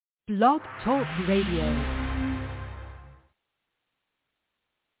Blog Talk Radio.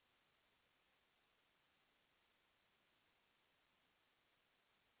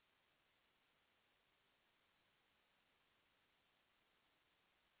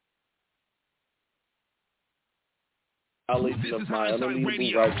 Violation of my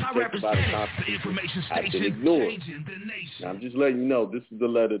unalienable right protected by the Constitution has been ignored. Now, I'm just letting you know this is the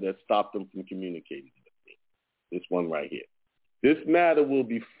letter that stopped them from communicating with me. This one right here. This matter will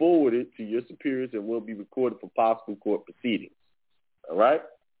be forwarded to your superiors and will be recorded for possible court proceedings. All right?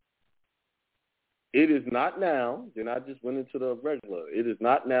 It is not now, then I just went into the regular. It is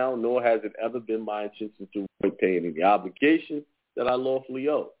not now, nor has it ever been my intention to avoid paying the obligation that I lawfully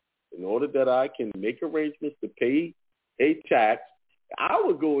owe. In order that I can make arrangements to pay a tax, I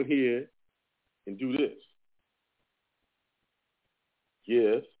would go in here and do this.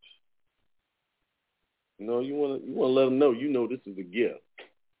 Gift. You want to let them know, this is a gift.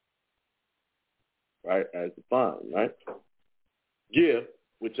 Right? As defined, right? Gift,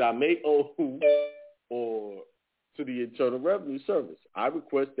 which I may owe or to the Internal Revenue Service. I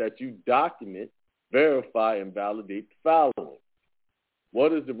request that you document, verify, and validate the following.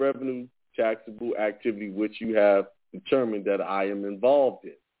 What is the revenue taxable activity which you have determined that I am involved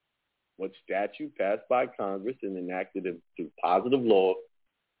in? What statute passed by Congress and enacted through positive law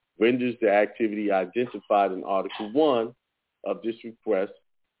renders the activity identified in Article 1 of this request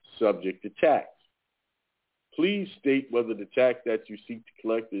subject to tax? Please state whether the tax that you seek to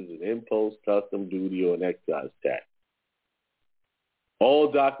collect is an impost, custom duty, or an excise tax.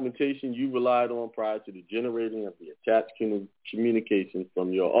 All documentation you relied on prior to the generating of the attached communications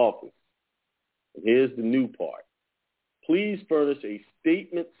from your office. And here's the new part. Please furnish a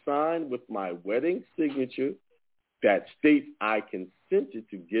statement signed with my wedding signature that states I consented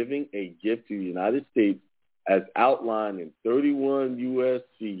to giving a gift to the United States as outlined in 31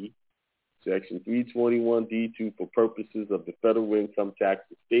 U.S.C. Section 321D2 for purposes of the federal income tax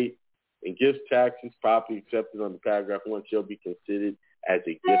estate, and gifts, taxes, property accepted under paragraph 1 shall be considered as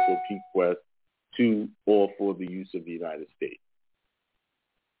a gift or bequest to or for the use of the United States.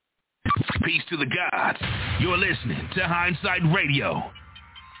 Peace to the gods. You're listening to Hindsight Radio.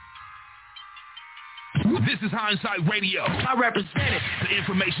 This is Hindsight Radio. I represent it. The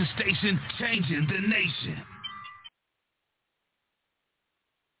information station changing the nation.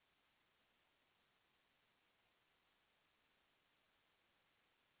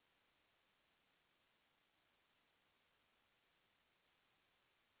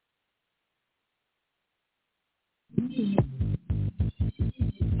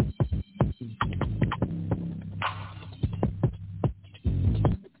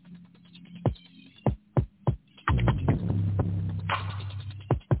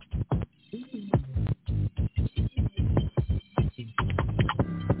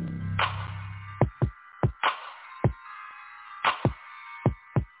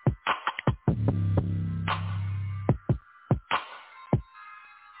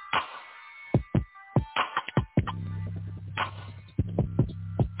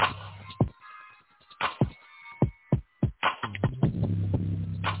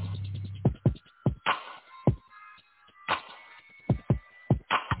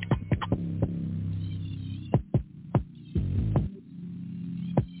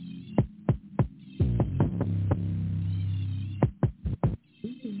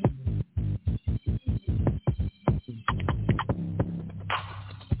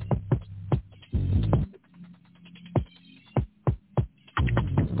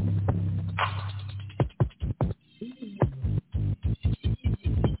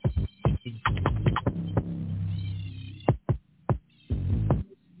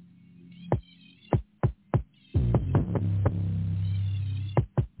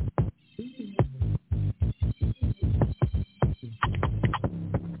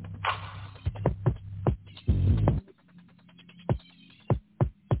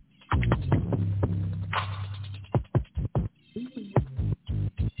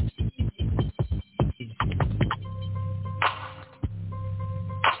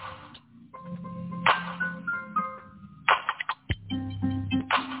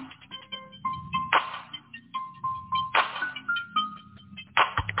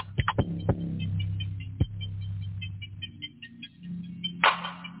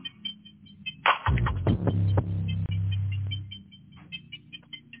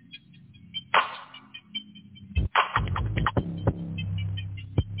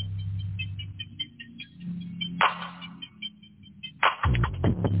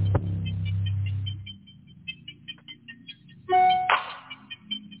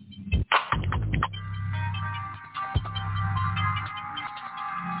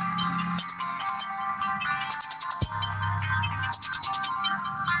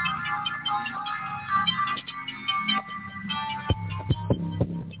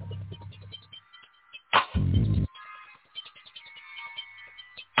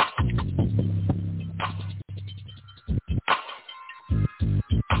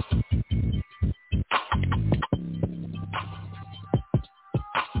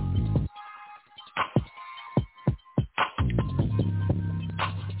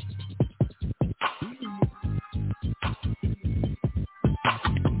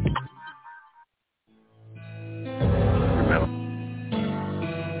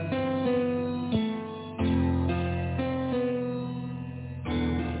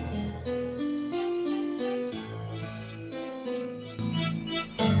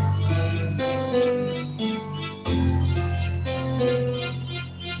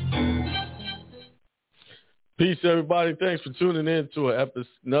 everybody. Thanks for tuning in to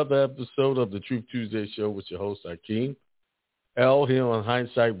another episode of the Truth Tuesday Show with your host, Akeem L, here on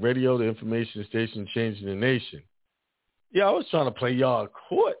Hindsight Radio, the information station changing the nation. Yeah, I was trying to play y'all a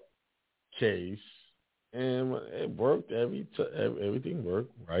court case, and it worked. Everything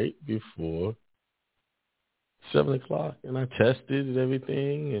worked right before 7 o'clock, and I tested and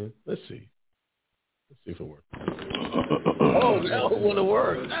everything, and let's see if it worked. Oh, no, it wouldn't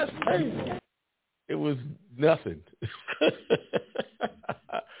work. That's crazy. It was nothing.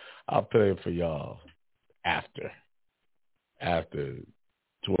 I'll play it for y'all at the end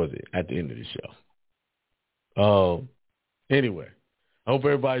of the show. Anyway, I hope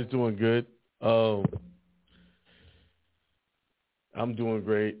everybody's doing good. I'm doing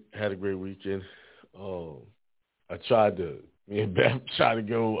great. Had a great weekend. Me and Beth tried to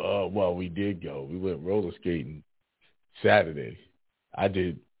go, we did go. We went roller skating Saturday.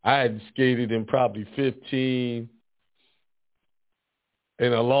 I had skated in probably 15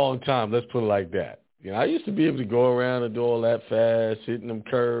 in a long time. Let's put it like that. You know, I used to be able to go around and do all that fast, hitting them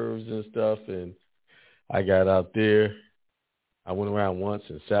curves and stuff. And I got out there. I went around once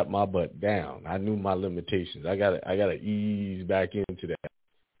and sat my butt down. I knew my limitations. I gotta ease back into that.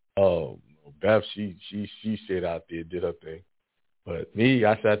 Oh, Beth, she stayed out there, did her thing. But me,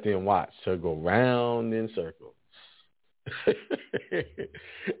 I sat there and watched her go round in circles.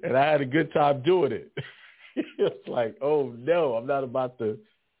 And I had a good time doing it. It's like, oh no, I'm not about to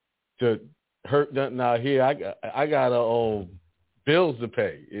hurt nothing out here. I got bills to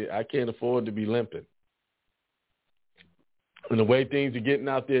pay. I can't afford to be limping. And the way things are getting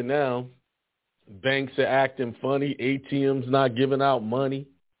out there now, banks are acting funny. ATMs not giving out money.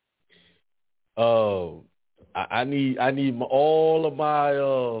 I need all of my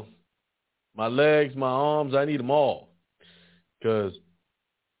legs, my arms. I need them all. Because,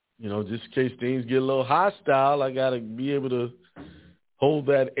 you know, just in case things get a little hostile, I got to be able to hold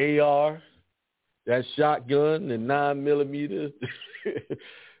that AR, that shotgun, the 9mm,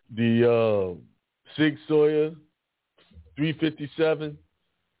 the Sig Sauer 357,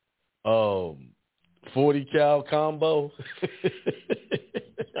 40 cal combo.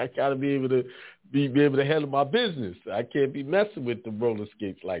 I got to be able to handle my business. I can't be messing with the roller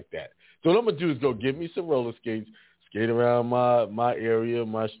skates like that. So what I'm going to do is go get me some roller skates, skate around my area,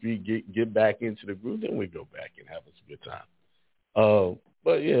 my street, get back into the groove, then we go back and have us a good time.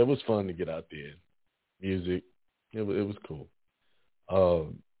 But yeah, it was fun to get out there. Music, it was cool.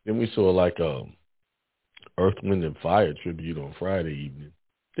 Then we saw like Earth, Wind, and Fire tribute on Friday evening.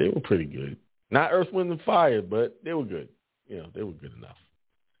 They were pretty good. Not Earth, Wind, and Fire, but they were good. You know, they were good enough.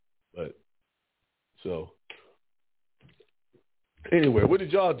 But so anyway, what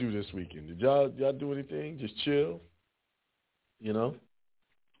did y'all do this weekend? Did y'all do anything? Just chill? You know?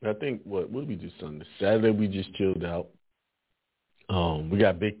 I think what did we do Sunday? Saturday we just chilled out. We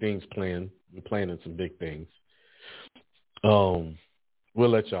got big things planned. We're planning some big things. We'll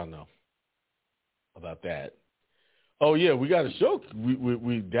let y'all know about that. Oh yeah, we got a show.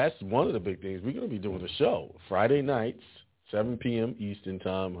 We that's one of the big things. We're gonna be doing a show Friday nights, 7 p.m. Eastern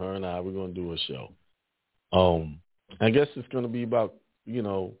time. Her and I, we're gonna do a show. I guess it's gonna be about, you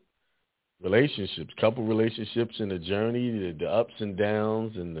know, relationships, couple relationships in the journey, the ups and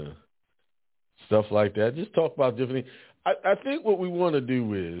downs and the stuff like that. Just talk about different things. I think what we want to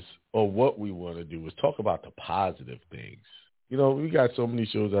do is talk about the positive things. You know, we got so many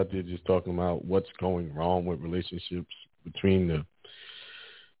shows out there just talking about what's going wrong with relationships between the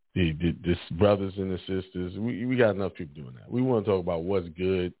brothers and the sisters. We got enough people doing that. We want to talk about what's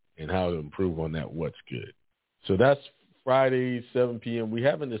good and how to improve on that what's good. So that's Friday, 7 p.m. We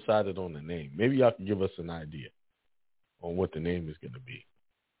haven't decided on the name. Maybe y'all can give us an idea on what the name is going to be.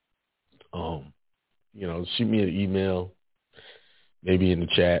 You know, shoot me an email, maybe in the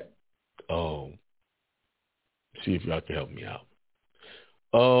chat. See if y'all can help me out.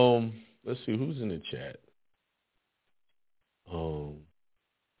 Let's see who's in the chat.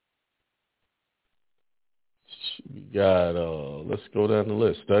 We got let's go down the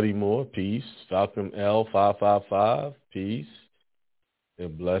list. Study More, peace. Falcon L 555, peace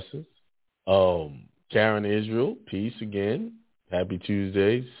and blessings. Karen Israel, peace again. Happy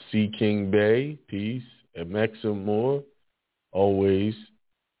Tuesday. C King Bay, peace. And Maxim Moore, always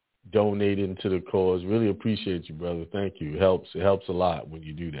donating to the cause. Really appreciate you, brother. Thank you. It helps a lot when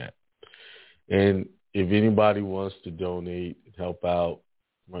you do that. And if anybody wants to donate, help out,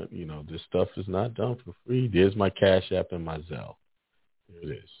 you know, this stuff is not done for free. There's my Cash App and my Zelle.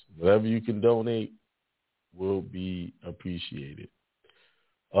 There it is. Whatever you can donate will be appreciated.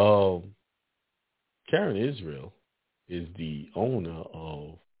 Karen Israel is the owner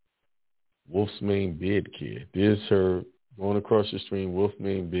of Wolf's Mane Beard Care. There's her going across the stream, Wolf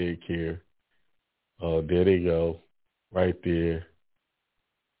Mane Beard Care. There they go, right there.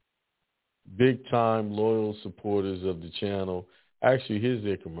 Big time loyal supporters of the channel. Actually, here's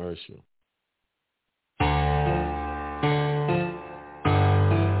their commercial.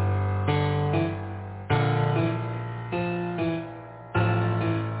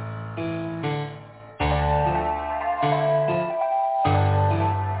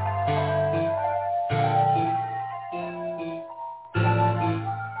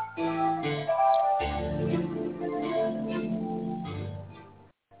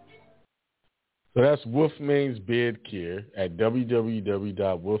 So that's Wolf Mane's Beard Care at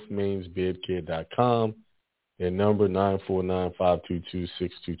www.wolfmanesbeardcare.com. Their number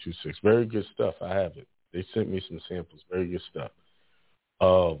 949-522-6226. Very good stuff. I have it. They sent me some samples. Very good stuff.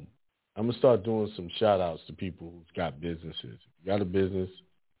 I'm going to start doing some shout-outs to people who've got businesses. If you got a business,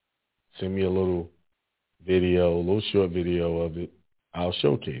 send me a little video, a little short video of it. I'll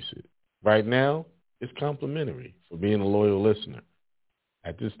showcase it. Right now, it's complimentary for being a loyal listener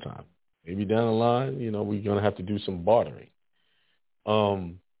at this time. Maybe down the line, we're going to have to do some bartering. But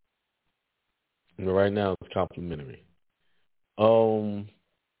right now, it's complimentary.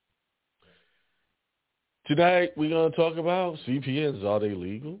 Tonight, we're going to talk about CPNs. Are they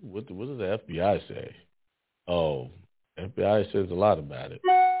legal? What does the FBI say? FBI says a lot about it.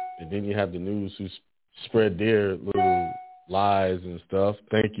 And then you have the news who spread their little lies and stuff.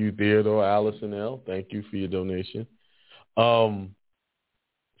 Thank you, Theodore Allison L. Thank you for your donation.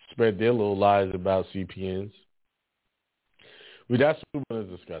 Spread their little lies about CPNs. That's what we're going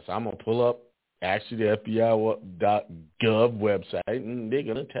to discuss. I'm going to pull up actually the FBI.gov website, and they're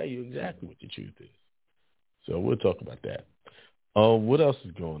going to tell you exactly what the truth is. So we'll talk about that. What else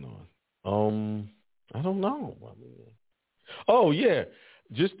is going on? I don't know. Oh, yeah.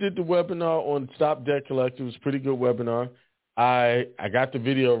 Just did the webinar on Stop Debt Collector. It was a pretty good webinar. I got the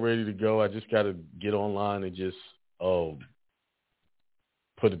video ready to go. I just got to get online and just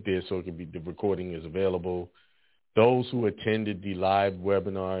put it there so it can be, the recording is available. Those who attended the live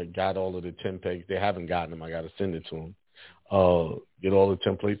webinar got all of the templates. They haven't gotten them. I got to send it to them. Get all the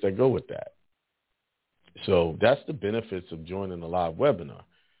templates that go with that. So that's the benefits of joining a live webinar.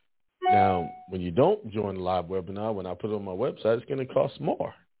 Now, when you don't join the live webinar, when I put it on my website, it's going to cost you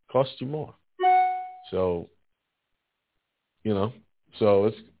more. So,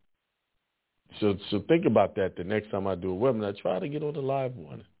 so think about that the next time I do a webinar. Try to get on the live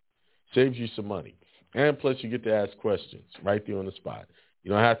one. Saves you some money. And plus you get to ask questions right there on the spot.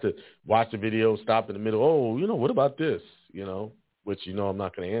 You don't have to watch the video, stop in the middle. Oh, what about this? Which I'm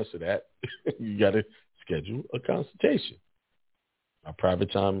not going to answer that. You got to schedule a consultation. My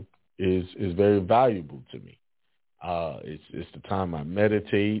private time is very valuable to me. It's the time I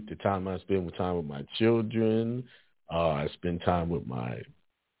meditate, the time I spend with my children. I spend time with my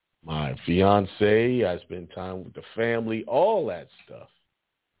fiance. I spend time with the family, all that stuff.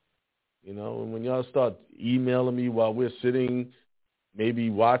 And when y'all start emailing me while we're sitting, maybe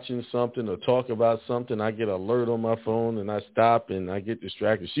watching something or talk about something, I get an alert on my phone and I stop and I get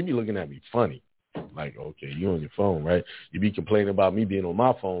distracted. She be looking at me funny. Like, okay, you on your phone, right? You be complaining about me being on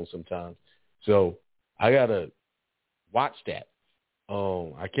my phone sometimes. So I got to watch that.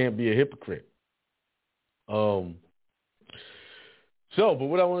 I can't be a hypocrite. But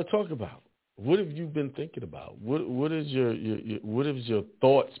what I want to talk about, what have you been thinking about? What is what has your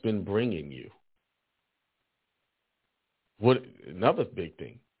thoughts been bringing you? Another big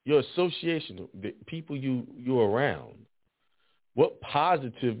thing, your association, the people you're around. What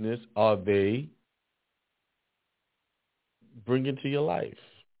positiveness are they bringing to your life?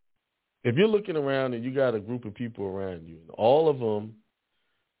 If you're looking around and you got a group of people around you, and all of them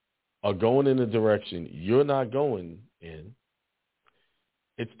are going in a direction you're not going in,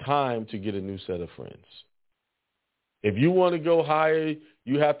 it's time to get a new set of friends. If you want to go higher,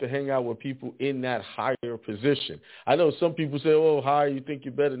 you have to hang out with people in that higher position. I know some people say, oh, higher, you think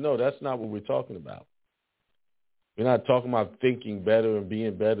you're better. No, that's not what we're talking about. We're not talking about thinking better and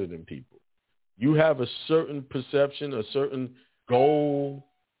being better than people. You have a certain perception, a certain goal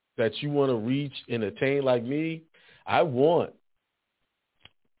that you want to reach and attain. Like me, I want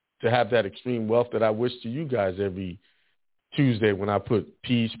to have that extreme wealth that I wish to you guys every Tuesday when I put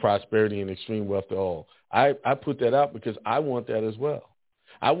peace, prosperity, and extreme wealth to all. I put that out because I want that as well.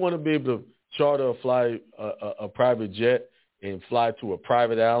 I want to be able to charter or fly a private jet and fly to a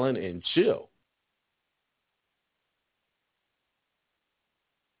private island and chill.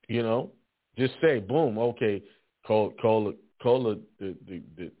 Just say, boom, okay, call the pilot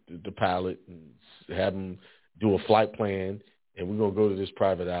and have him do a flight plan and we're going to go to this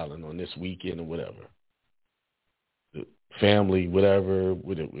private island on this weekend or whatever. The family, whatever,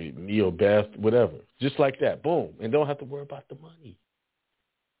 with me or Beth, whatever. Just like that. Boom. And don't have to worry about the money.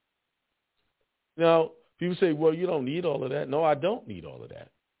 Now, people say, well, you don't need all of that. No, I don't need all of that.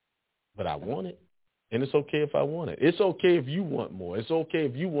 But I want it. And it's okay if I want it. It's okay if you want more. It's okay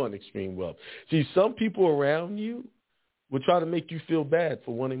if you want extreme wealth. See, some people around you will try to make you feel bad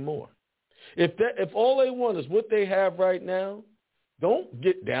for wanting more. If all they want is what they have right now, don't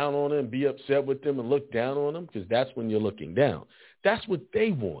get down on them and be upset with them and look down on them, because that's when you're looking down. That's what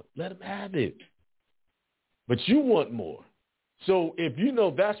they want. Let them have it. But you want more. So if you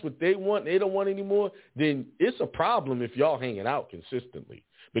know that's what they want, they don't want any more, then it's a problem if y'all hanging out consistently,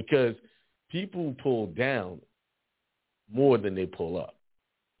 because people pull down more than they pull up.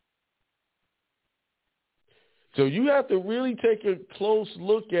 So you have to really take a close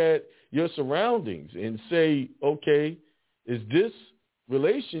look at your surroundings and say, okay, is this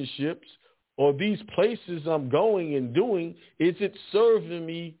relationships or these places I'm going and doing, is it serving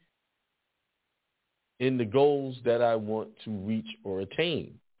me in the goals that I want to reach or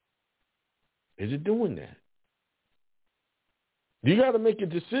attain? Is it doing that? You got to make a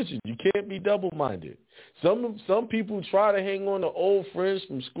decision. You can't be double-minded. Some people try to hang on to old friends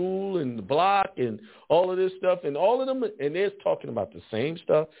from school and the block and all of this stuff, and all of them, and they're talking about the same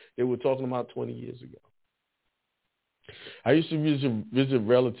stuff they were talking about 20 years ago. I used to visit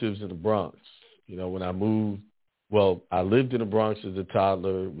relatives in the Bronx. You know, when I moved, well, I lived in the Bronx as a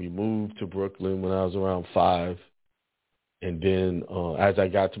toddler. We moved to Brooklyn when I was around 5. And then as I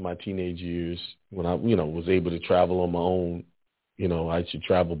got to my teenage years, when I, was able to travel on my own, I should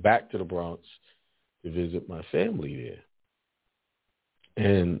travel back to the Bronx to visit my family there.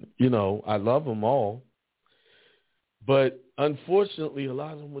 And, I love them all. But unfortunately, a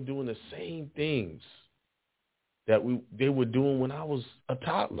lot of them were doing the same things that they were doing when I was a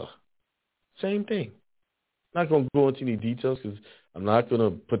toddler. Same thing. I'm not going to go into any details because I'm not going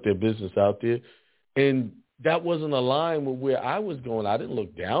to put their business out there. And that wasn't aligned with where I was going. I didn't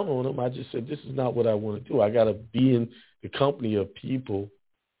look down on them. I just said, this is not what I want to do. I got to be in the company of people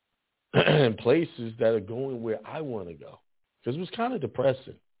and places that are going where I want to go. Because it was kind of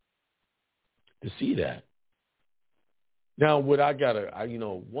depressing to see that. Now, I got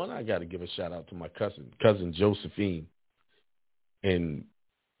to give a shout out to my cousin Josephine. And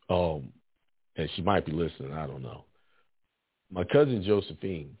she might be listening. I don't know. My cousin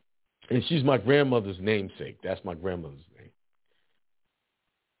Josephine, and she's my grandmother's namesake. That's my grandmother's name.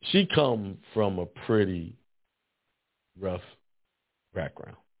 She come from a pretty rough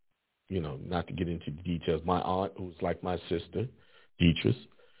background. Not to get into the details. My aunt, who was like my sister, Beatrice,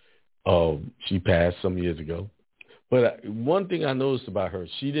 she passed some years ago. But one thing I noticed about her,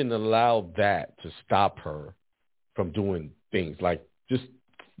 she didn't allow that to stop her from doing things. Like just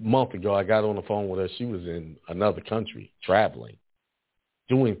a month ago, I got on the phone with her. She was in another country, traveling,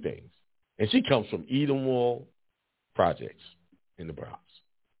 doing things. And she comes from Edenwald Projects in the Bronx.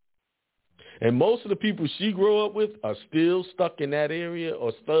 And most of the people she grew up with are still stuck in that area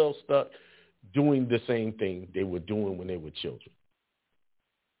or still stuck doing the same thing they were doing when they were children.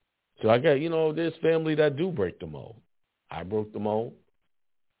 So I got, there's family that do break the mold. I broke the mold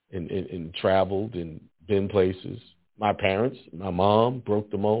and traveled and been places. My parents, my mom broke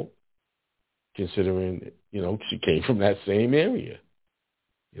the mold, considering, she came from that same area.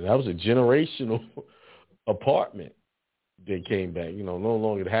 That was a generational apartment. They came back, no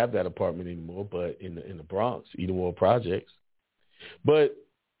longer have that apartment anymore, but in the Bronx, Edenwald Projects. But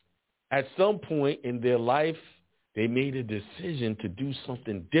at some point in their life, they made a decision to do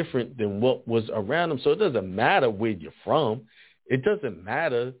something different than what was around them. So it doesn't matter where you're from. It doesn't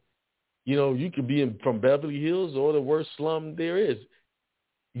matter. You could be from Beverly Hills or the worst slum there is.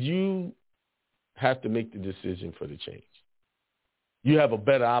 You have to make the decision for the change. You have a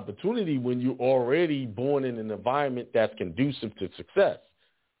better opportunity when you're already born in an environment that's conducive to success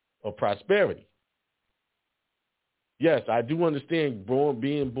or prosperity. Yes, I do understand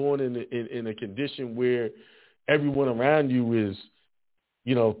being born in a condition where everyone around you is,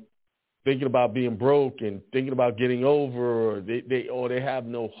 thinking about being broke and thinking about getting over, or they have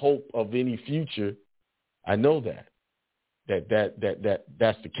no hope of any future. I know that's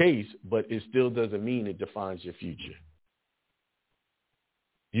the case, but it still doesn't mean it defines your future.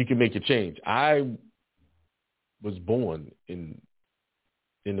 You can make a change. I was born in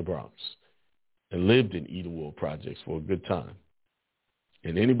the Bronx and lived in Edenwald Projects for a good time.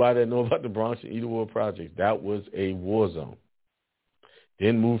 And anybody that knows about the Bronx and Edenwald Projects, that was a war zone.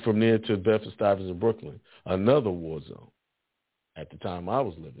 Then moved from there to Bedford-Stuyvesant in Brooklyn, another war zone at the time I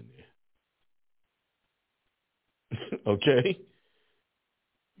was living there. Okay?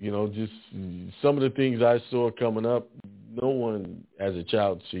 Just some of the things I saw coming up, no one as a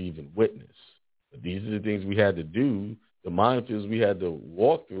child should even witness. But these are the things we had to do, the minefields we had to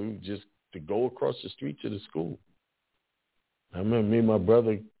walk through just to go across the street to the school. I remember me and my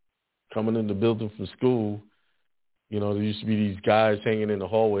brother coming in the building from school. There used to be these guys hanging in the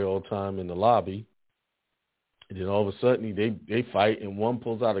hallway all the time in the lobby. And then all of a sudden, they fight, and one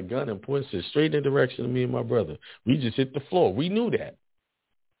pulls out a gun and points it straight in the direction of me and my brother. We just hit the floor. We knew that.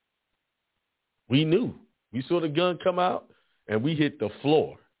 We knew. We saw the gun come out, and we hit the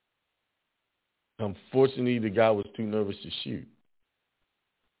floor. Unfortunately, the guy was too nervous to shoot.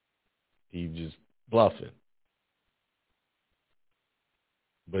 He was just bluffing.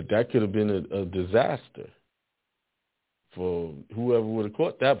 But that could have been a disaster for whoever would have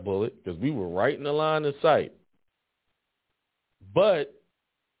caught that bullet, because we were right in the line of sight. But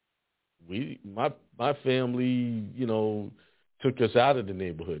my family, took us out of the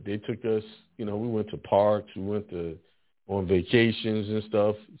neighborhood. They took us, we went to parks, we went on vacations and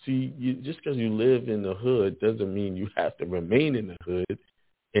stuff. See, just because you live in the hood doesn't mean you have to remain in the hood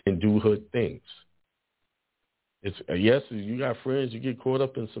and do hood things. It's yes, you got friends, you get caught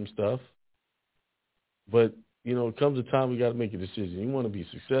up in some stuff, but it comes a time we got to make a decision. You want to be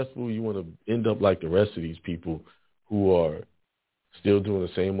successful, you want to end up like the rest of these people who are still doing the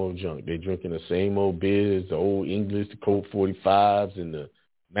same old junk. They're drinking the same old beers, the old English, the Colt 45s, and the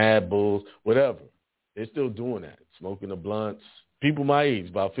Mad Bulls, whatever. They're still doing that, smoking the blunts. People my age,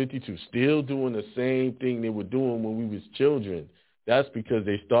 about 52, still doing the same thing they were doing when we was children. That's because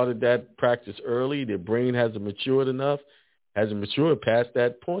they started that practice early. Their brain hasn't matured past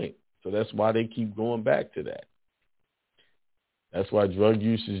that point. So that's why they keep going back to that. That's why drug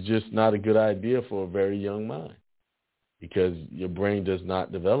use is just not a good idea for a very young mind, because your brain does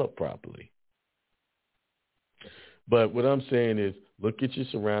not develop properly. But what I'm saying is, look at your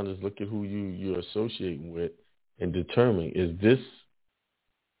surroundings, look at who you're associating with, and determine, is this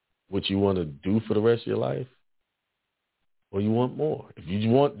what you want to do for the rest of your life? Or you want more? If you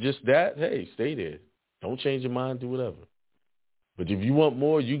want just that, hey, stay there. Don't change your mind, do whatever. But if you want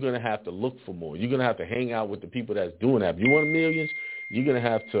more, you're going to have to look for more. You're going to have to hang out with the people that's doing that. If you want millions, you're going to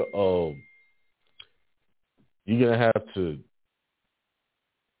have to you're going to have to,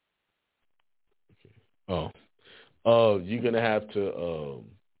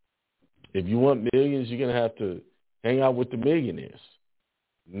 if you want millions, you're going to have to hang out with the millionaires.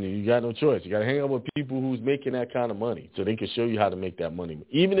 You got no choice. You got to hang out with people who's making that kind of money so they can show you how to make that money.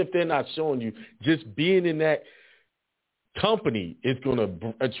 Even if they're not showing you, just being in that company is going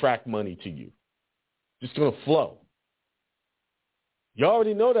to attract money to you. It's going to flow. You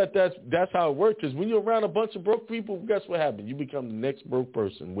already know that's how it works, because when you're around a bunch of broke people, guess what happens? You become the next broke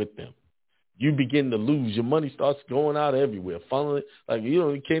person with them. You begin to lose. Your money starts going out everywhere. Funneling,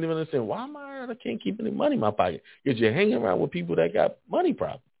 you can't even understand, why am I can't keep any money in my pocket? Because you're hanging around with people that got money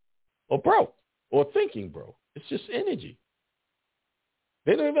problems or broke or thinking broke. It's just energy.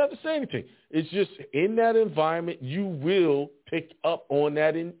 They don't even have to say anything. It's just in that environment, you will pick up on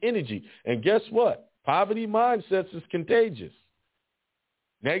that energy. And guess what? Poverty mindsets is contagious.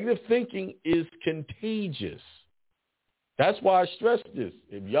 Negative thinking is contagious. That's why I stress this.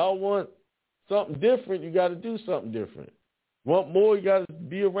 If y'all want something different, you got to do something different. Want more, you got to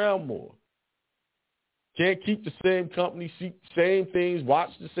be around more. Can't keep the same company, see same things, watch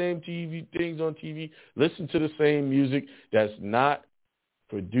the same TV things on TV, listen to the same music that's not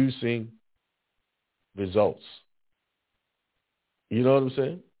producing results. You know what I'm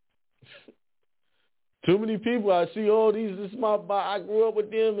saying? Too many people I see, this is I grew up with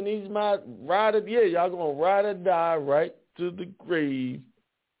them and these my ride or, yeah, y'all going to ride or die right to the grave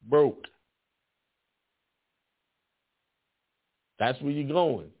broke. That's where you're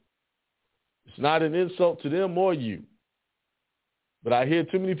going. It's not an insult to them or you. But I hear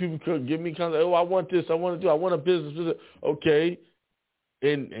too many people give me kind of, I want this, I want a business. Okay.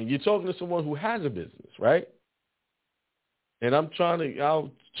 And you're talking to someone who has a business, right? And I'll try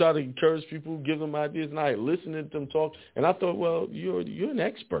to encourage people, give them ideas, and I listen to them talk. And I thought, well, you're an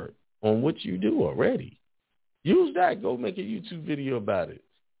expert on what you do already. Use that. Go make a YouTube video about it.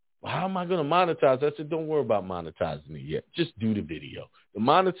 Well, how am I going to monetize? I said, don't worry about monetizing it yet. Just do the video. The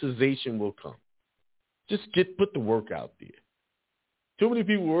monetization will come. Just put the work out there. Too many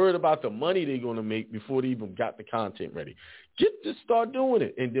people worried about the money they're going to make before they even got the content ready. Just start doing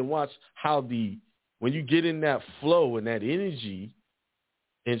it, and then watch how when you get in that flow and that energy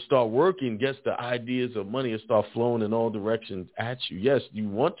and start working, gets the ideas of money and start flowing in all directions at you. Yes, you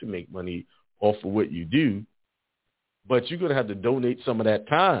want to make money off of what you do, but you're going to have to donate some of that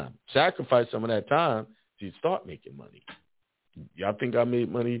time, sacrifice some of that time to start making money. Y'all think I made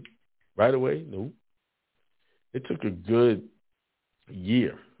money right away? No. It took a good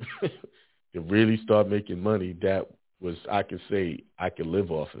year to really start making money that was, I could say, I could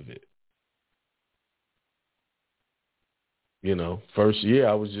live off of it. You know, first year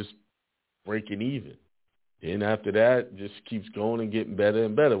I was just breaking even. Then after that, just keeps going and getting better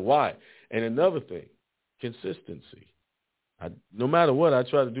and better. Why? And another thing, consistency. No matter what, I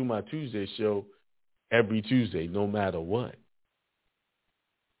try to do my Tuesday show every Tuesday, no matter what.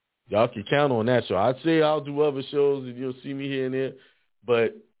 Y'all can count on that show. I'd say I'll do other shows and you'll see me here and there,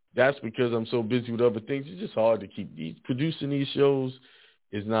 but that's because I'm so busy with other things. It's just hard to keep producing these shows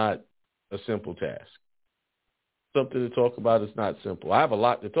is not a simple task. Something to talk about is not simple. I have a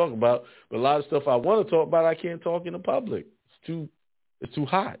lot to talk about, but a lot of stuff I want to talk about, I can't talk in the public. It's too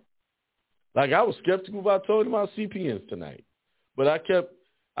hot. Like, I was skeptical about talking about Cpn'S tonight, but I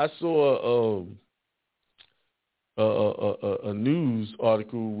saw a news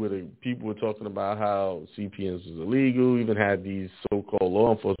article where people were talking about how Cpn'S was illegal, even had these so-called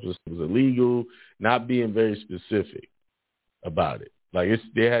law enforcement was illegal, not being very specific about it. Like,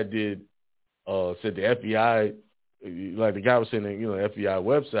 they said the FBI, like the guy was saying, the FBI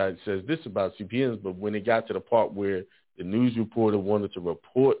website says this about Cpn'S, but when it got to the part where the news reporter wanted to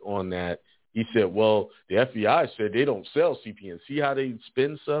report on that, he said, well, the FBI said they don't sell Cpn'S. See how they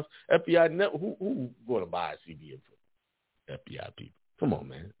spin stuff? FBI, who going to buy a Cpn for FBI people? Come on,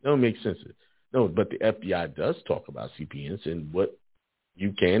 man. That don't make sense. No, but the FBI does talk about Cpn'S and what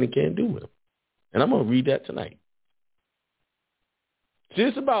you can and can't do with them. And I'm going to read that tonight. See,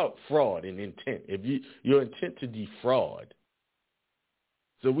 it's about fraud and intent. If your intent to defraud.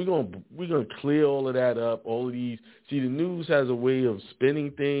 So we're gonna clear all of that up. All of these. See, the news has a way of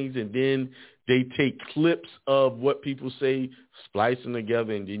spinning things, and then they take clips of what people say, splice them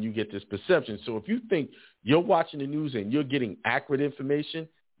together, and then you get this perception. So if you think you're watching the news and you're getting accurate information,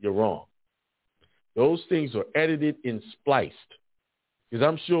 you're wrong. Those things are edited and spliced. Because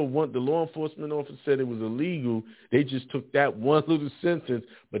I'm sure the law enforcement officer said it was illegal. They just took that one little sentence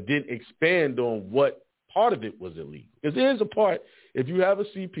but didn't expand on what part of it was illegal. Because there's a part, if you have a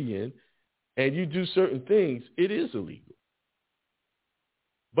CPN and you do certain things, it is illegal.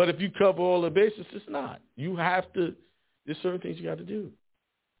 But if you cover all the bases, it's not. You have to, there's certain things you got to do.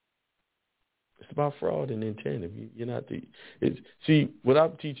 It's about fraud and intent. If you're not see, what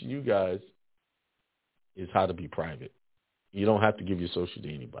I'm teaching you guys is how to be private. You don't have to give your social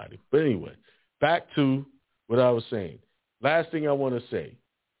to anybody. But anyway, back to what I was saying. Last thing I want to say,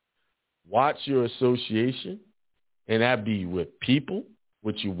 watch your association, and that be with people,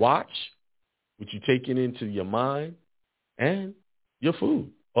 what you watch, what you're taking into your mind, and your food,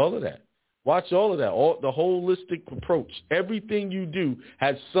 all of that. Watch all of that, the holistic approach. Everything you do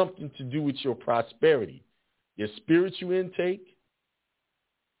has something to do with your prosperity, your spiritual intake.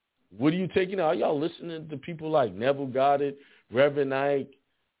 What are you taking out? Are y'all listening to people like Neville Goddard, Reverend Ike,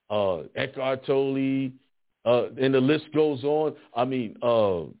 Eckhart Tolle, and the list goes on? I mean,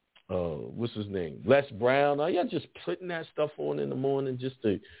 what's his name? Les Brown. Are y'all just putting that stuff on in the morning just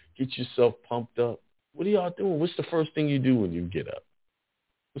to get yourself pumped up? What are y'all doing? What's the first thing you do when you get up?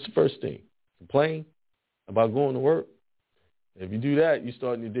 What's the first thing? Complain about going to work? If you do that, you're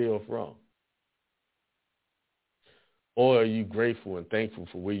starting your day off wrong. Or are you grateful and thankful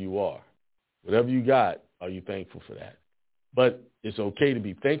for where you are? Whatever you got, are you thankful for that? But it's okay to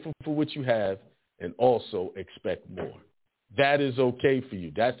be thankful for what you have and also expect more. That is okay for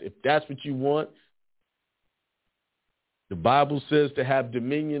you. If that's what you want. The Bible says to have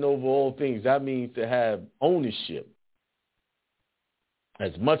dominion over all things. That means to have ownership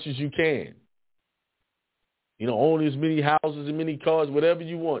as much as you can. Own as many houses and many cars, whatever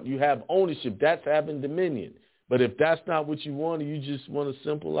you want. You have ownership. That's having dominion. But if that's not what you want and you just want a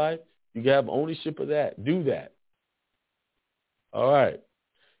simple life, you can have ownership of that. Do that. All right.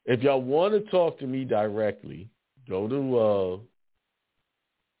 If y'all want to talk to me directly, go to,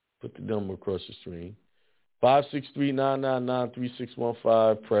 put the number across the screen,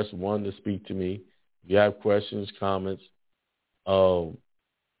 563-999-3615. Press 1 to speak to me. If you have questions, comments,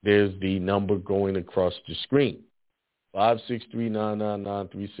 there's the number going across the screen,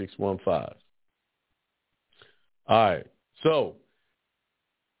 563-999-3615. All right. So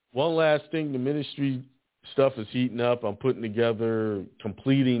one last thing, the ministry stuff is heating up. I'm putting together,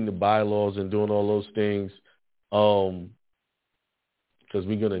 completing the bylaws and doing all those things because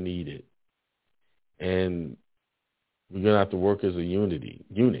we're going to need it. And we're going to have to work as a unit.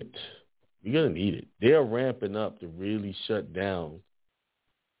 We're going to need it. They're ramping up to really shut down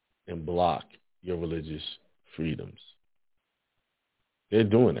and block your religious freedoms. They're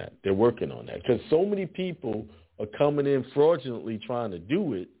doing that. They're working on that because so many people are coming in fraudulently trying to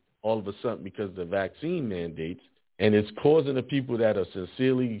do it all of a sudden because of the vaccine mandates, and it's causing the people that have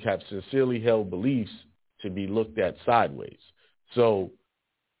sincerely held beliefs to be looked at sideways. So,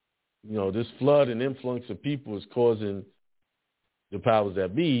 this flood and influx of people is causing the powers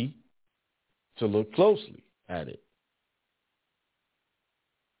that be to look closely at it.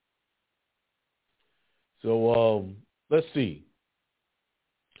 So let's see.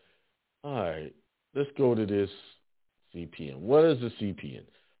 All right, let's go to this CPN. What is a CPN?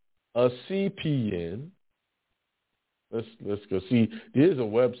 A CPN. Let's go see. There's a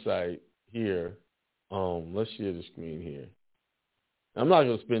website here. Let's share the screen here. I'm not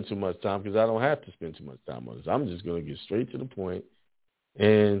going to spend too much time because I don't have to spend too much time on this. I'm just going to get straight to the point.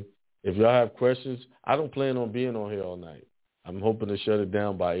 And if y'all have questions, I don't plan on being on here all night. I'm hoping to shut it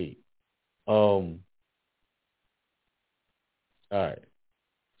down by 8. All right.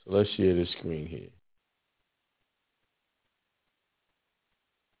 So let's share this screen here.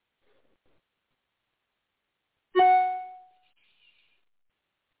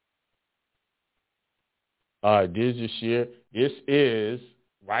 All right, there's your share. This is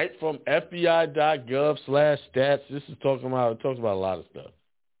right from FBI.gov/stats. This is talking about a lot of stuff.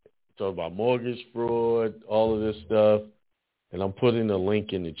 It talks about mortgage fraud, all of this stuff. And I'm putting a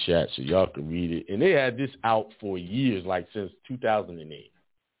link in the chat so y'all can read it. And they had this out for years, like since 2008.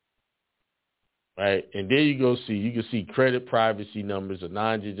 Right? And there you go see. You can see credit privacy numbers or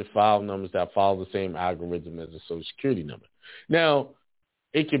 9-digit file numbers that follow the same algorithm as a Social Security number. Now,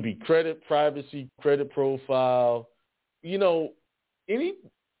 it can be credit privacy, credit profile. Any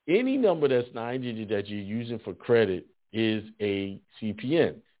number that's 9-digit that you're using for credit is a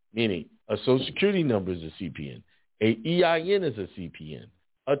CPN, meaning a Social Security number is a CPN. A EIN is a CPN.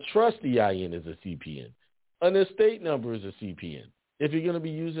 A trust EIN is a CPN. An estate number is a CPN if you're going to be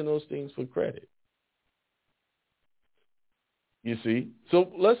using those things for credit. You see? So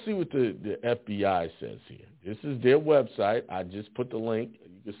let's see what the FBI says here. This is their website. I just put the link.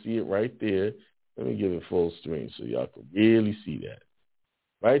 You can see it right there. Let me give it full screen so y'all can really see that.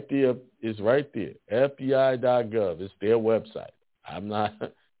 Right there. It's right there. FBI.gov. It's their website.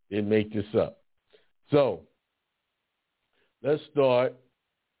 Didn't make this up. So let's start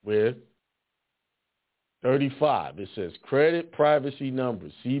with 35. It says credit privacy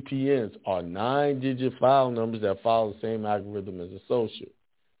numbers, CPNs, are 9-digit file numbers that follow the same algorithm as a social.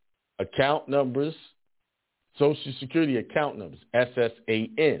 Account numbers, Social Security account numbers,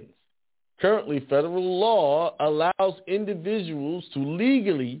 SSANs. Currently, federal law allows individuals to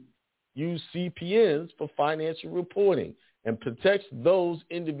legally use CPNs for financial reporting and protects those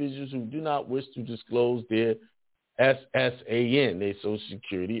individuals who do not wish to disclose their SSAN, their Social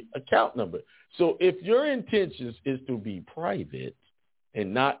Security account number. So if your intentions is to be private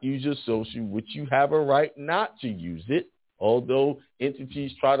and not use your social, which you have a right not to use it, although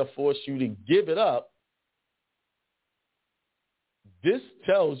entities try to force you to give it up, this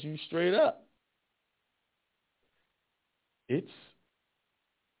tells you straight up it's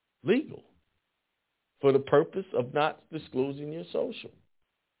legal for the purpose of not disclosing your social.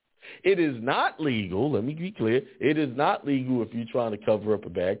 It is not legal, let me be clear, it is not legal if you're trying to cover up a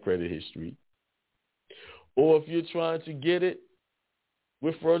bad credit history or if you're trying to get it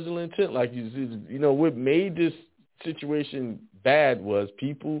with fraudulent intent. Like, what made this situation bad was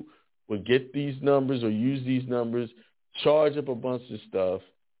people would get these numbers or use these numbers, charge up a bunch of stuff,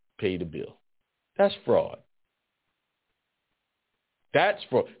 pay the bill. That's fraud. That's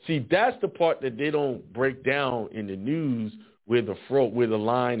fraud. See, that's the part that they don't break down in the news where the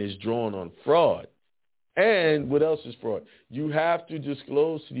line is drawn on fraud. And what else is fraud? You have to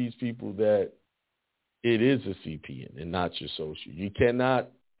disclose to these people that it is a CPN and not your social. You cannot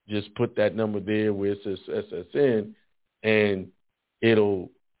just put that number there where it says SSN and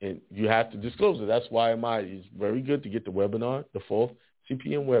you have to disclose it. That's why it's very good to get the webinar, the 4th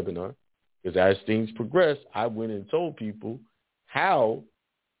CPN webinar, because as things progress, I went and told people how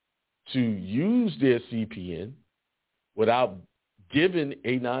to use their CPN without giving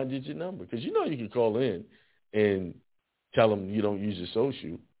a 9-digit number. Because you can call in and tell them you don't use your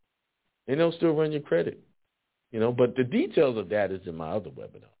social, and they'll still run your credit. But the details of that is in my other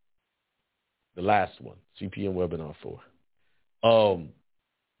webinar, the last one, CPN webinar 4.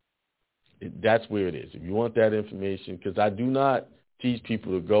 That's where it is. If you want that information, because I do not teach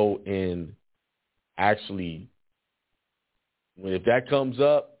people to go and actually, if that comes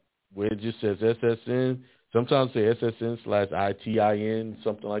up where it just says SSN, sometimes say SSN/ITIN,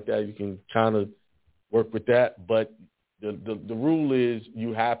 something like that. You can kind of work with that. But the rule is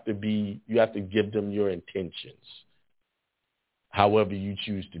you have to give them your intentions. however you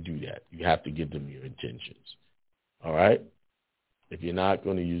choose to do that. You have to give them your intentions. All right? If you're not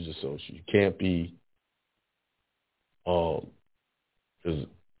going to use a social, you can't be, because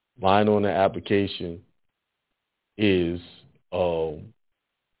line on the application is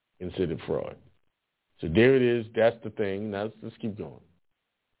considered fraud. So there it is. That's the thing. Now let's keep going.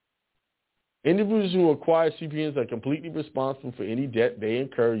 Individuals who acquire CPNs are completely responsible for any debt they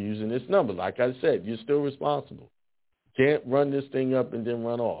incur using this number. Like I said, you're still responsible. You can't run this thing up and then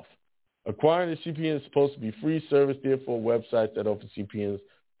run off. Acquiring a CPN is supposed to be free service. Therefore, websites that offer CPNs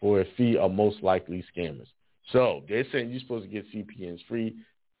for a fee are most likely scammers. So they're saying you're supposed to get CPNs free.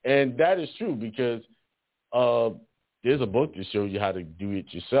 And that is true because there's a book that shows you how to do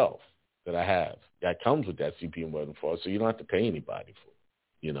it yourself that I have. That comes with that CPN weapon fraud, so you don't have to pay anybody for it,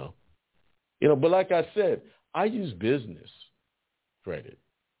 you know. But like I said, I use business credit.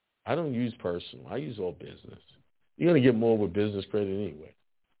 I don't use personal. I use all business. You're going to get more with business credit anyway.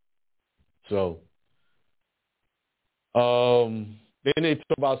 So then they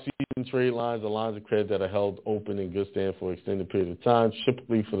talk about season trade lines or lines of credit that are held open in good stand for an extended period of time,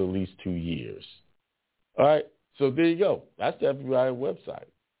 typically for at least 2 years. All right, so there you go. That's the FBI website.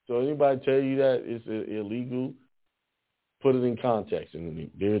 So anybody tell you that it's illegal, put it in context. And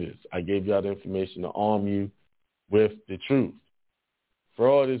there it is. I gave you all the information to arm you with the truth.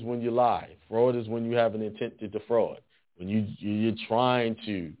 Fraud is when you lie. Fraud is when you have an intent to defraud. When you're trying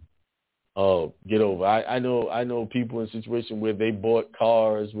to get over. I know people in situations where they bought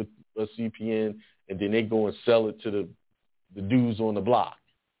cars with a CPN and then they go and sell it to the dudes on the block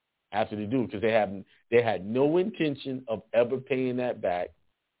after they do it because they had no intention of ever paying that back.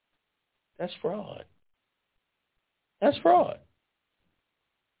 That's fraud. That's fraud.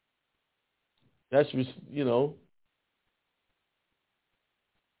 That's,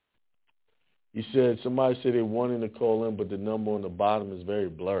 He said, somebody said they wanted to call in, but the number on the bottom is very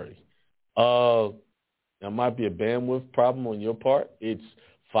blurry. That might be a bandwidth problem on your part. It's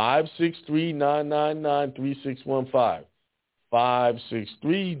 563-999-3615.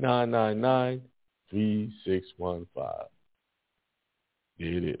 563-999-3615. There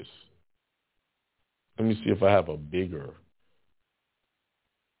it is. Let me see if I have a bigger.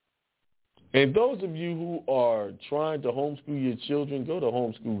 And those of you who are trying to homeschool your children, go to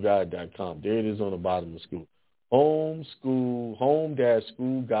homeschoolguide.com. There it is on the bottom of the school.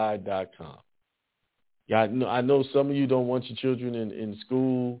 home-schoolguide.com. Yeah, I know some of you don't want your children in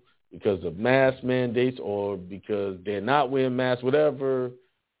school because of mask mandates or because they're not wearing masks, whatever,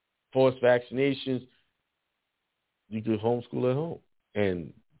 forced vaccinations. You could homeschool at home.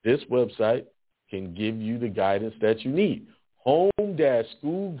 And this website can give you the guidance that you need.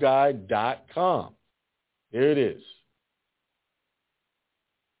 home-schoolguide.com. There it is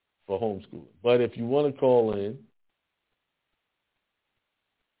for homeschooling. But if you want to call in,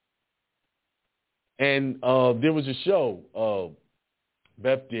 and there was a show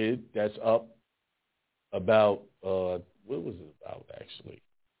Beth did that's up about, what was it about actually? I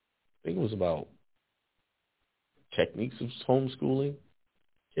think it was about techniques of homeschooling.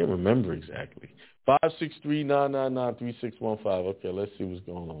 Can't remember exactly. 563-999-3615. Okay, let's see what's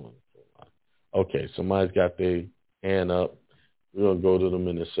going on. Okay, somebody's got their hand up. We're going to go to them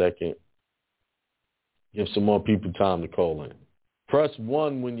in a second. Give some more people time to call in. Press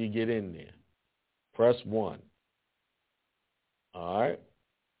 1 when you get in there. Press 1. All right.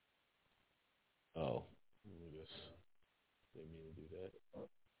 Oh, didn't mean to do that.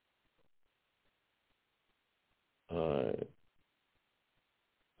 All right.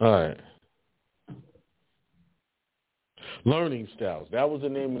 All right. Learning styles. That was the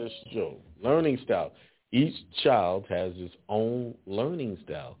name of the show. Learning style. Each child has his own learning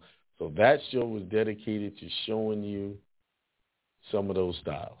style. So that show was dedicated to showing you some of those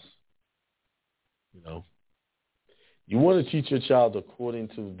styles. You want to teach your child according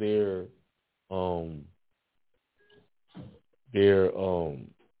to their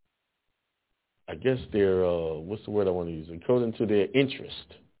what's the word I want to use? According to their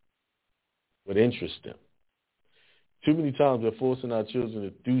interest. What interests them. Too many times we're forcing our children to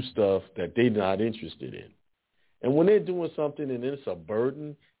do stuff that they're not interested in. And when they're doing something and it's a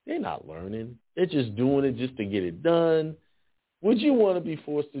burden, they're not learning. They're just doing it just to get it done. Would you want to be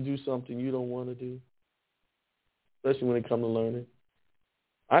forced to do something you don't want to do? Especially when it comes to learning.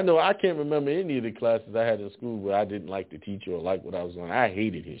 I know I can't remember any of the classes I had in school where I didn't like the teacher or like what I was doing. I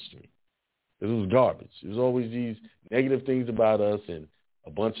hated history. It was garbage. It was always these negative things about us and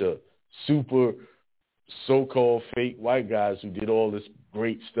a bunch of super so-called fake white guys who did all this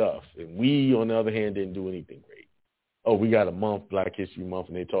great stuff. And we, on the other hand, didn't do anything great. Oh, we got a month, Black History Month,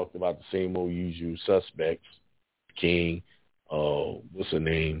 and they talked about the same old usual suspects, King, what's her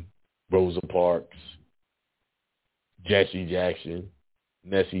name? Rosa Parks, Jesse Jackson,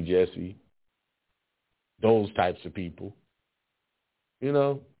 Nessie Jesse, those types of people. You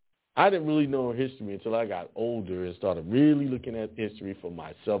know, I didn't really know her history until I got older and started really looking at history for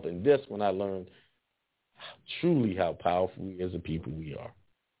myself. And that's when I learned truly how powerful we as a people we are.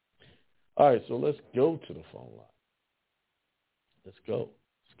 All right, so let's go to the phone line. Let's go.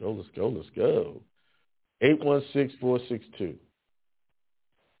 816-462.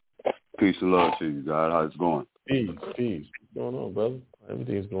 Peace and love to you, God. How's it going? Peace. What's going on, brother?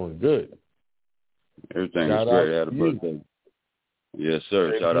 Everything's going good. Everything Shout is great. out I had a to you. birthday. Yes,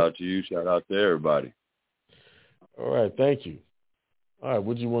 sir. Shout out to you. Shout out to everybody. All right, thank you. All right,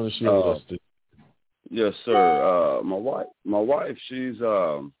 what do you want to share with us today? Yes, sir. My wife, she's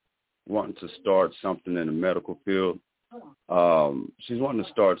wanting to start something in the medical field. She's wanting to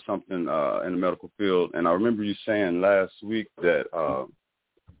start something in the medical field, and I remember you saying last week that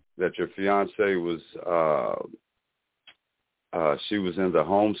that your fiance was she was in the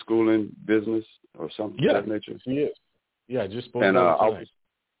homeschooling business or something of that nature. She is. Yeah, I just spoke about it tonight.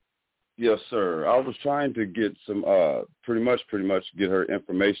 Yes, sir. I was trying to get some pretty much get her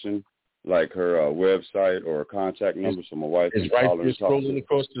information, like her website or a contact number, so my wife can call her and talk to her. It's right there scrolling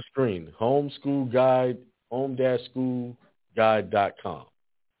across the screen. Homeschool Guide, home-schoolguide.com.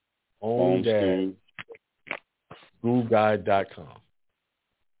 Home-schoolguide.com.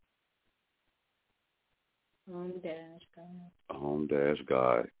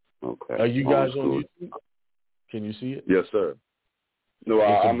 Home-guide. Okay. Are you guys on YouTube? Can you see it? Yes, sir. No,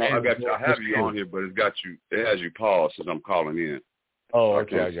 I got you. I have you screen. on here, but it has you paused since I'm calling in. Oh, so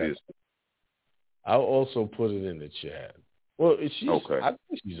okay, I got it. I'll also put it in the chat. Well, if she's, okay. I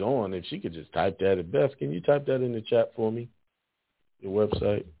think she's on. If she could just type that at Beth, can you type that in the chat for me? Your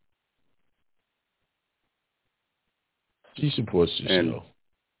website. She supports the show.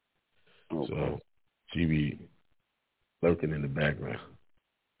 Okay. So she be lurking in the background.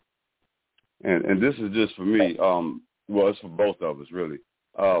 And this is just for me. Well, it's for both of us, really.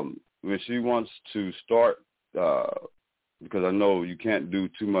 When she wants to start, because I know you can't do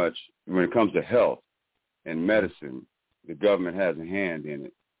too much when it comes to health and medicine. The government has a hand in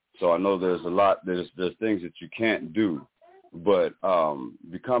it. So I know there's a lot. There's things that you can't do, but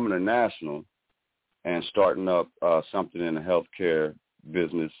becoming a national and starting up something in the healthcare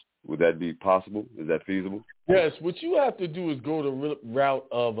business, would that be possible? Is that feasible? Yes. What you have to do is go the route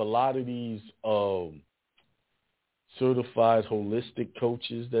of a lot of these certified holistic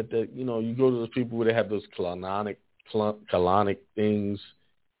coaches that you know, you go to those people where they have those colonic things,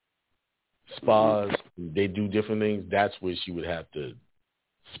 spas, they do different things. That's where she would have to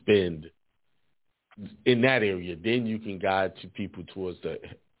spend in that area. Then you can guide to people towards the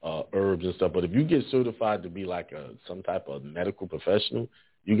herbs and stuff. But if you get certified to be like some type of medical professional,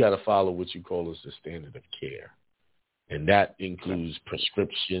 you got to follow what you call as the standard of care. And that includes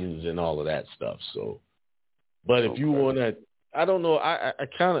prescriptions and all of that stuff. So, but if you want to, I don't know, I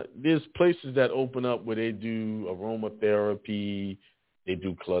kind of, there's places that open up where they do aromatherapy, they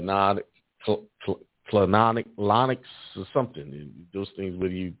do colonics or something. Those things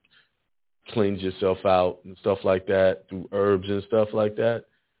where you cleanse yourself out and stuff like that through herbs and stuff like that.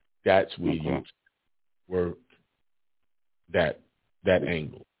 That's where you work that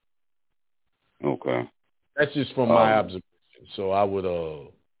angle. Okay. That's just from my observation. So I would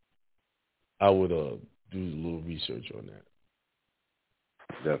do a little research on that.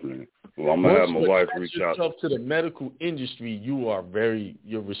 Definitely. Well, I'm gonna have my wife reach out. Yourself to the medical industry, you're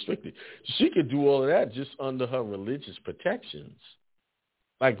restricted. She could do all of that just under her religious protections.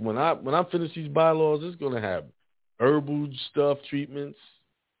 Like when I finish these bylaws, it's gonna have herbal stuff, treatments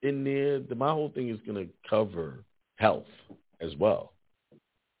in there. My whole thing is gonna cover health as well.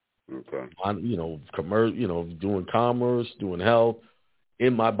 Okay. Doing commerce, doing health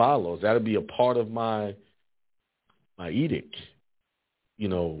in my bylaws. That'll be a part of my edict.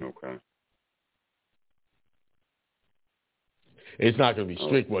 Okay. It's not going to be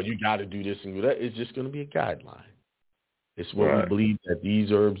strict. Well, you got to do this and do that. It's just going to be a guideline. It's what we believe that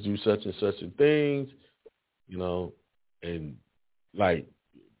these herbs do such and such things, and like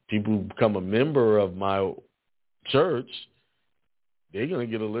people who become a member of my church, they're going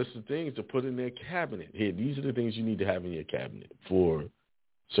to get a list of things to put in their cabinet. Here, these are the things you need to have in your cabinet for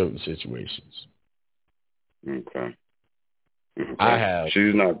certain situations. Okay. I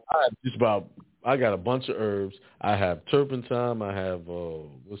got a bunch of herbs. I have turpentine. I have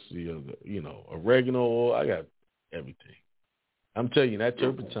what's the other? Oregano oil. I got everything. I'm telling you, that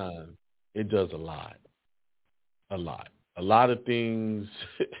turpentine, it does a lot. A lot of things.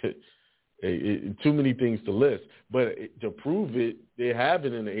 too many things to list. But to prove it, they have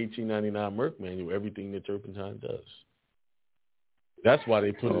it in the 1899 Merck manual, everything that turpentine does. That's why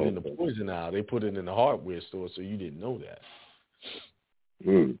they put it in the poison aisle. They put it in the hardware store, so you didn't know that.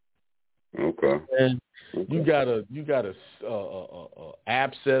 Okay. And you got a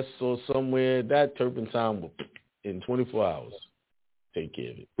abscess or somewhere, that turpentine will, in 24 hours, take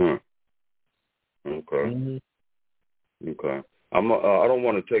care of it. Okay. Okay. I don't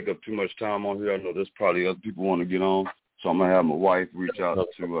want to take up too much time on here. I know there's probably other people want to get on, so I'm gonna have my wife reach out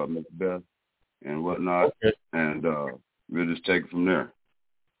to Miss Beth and whatnot, and we'll just take it from there.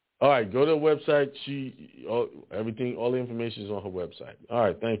 All right, go to the website. All the information is on her website. All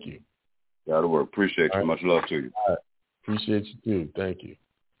right, thank you. That'll work. Appreciate you. Much love to you. All right. Appreciate you too. Thank you.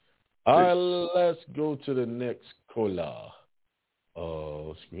 All right, let's go to the next caller.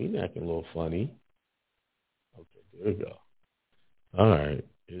 Screen acting a little funny. Okay, there we go. All right.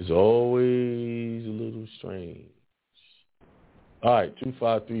 It's always a little strange. All right,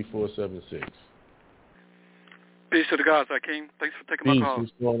 253-476. Peace to the gods, Hakeem. Thanks for taking my call.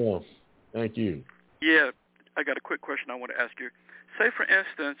 What's going on? Thank you. Yeah, I got a quick question I want to ask you. Say, for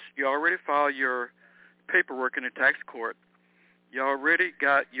instance, you already filed your paperwork in the tax court. You already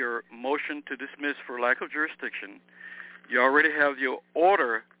got your motion to dismiss for lack of jurisdiction. You already have your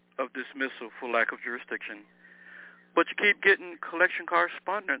order of dismissal for lack of jurisdiction. But you keep getting collection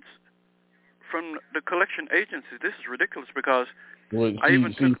correspondence from the collection agency. This is ridiculous because I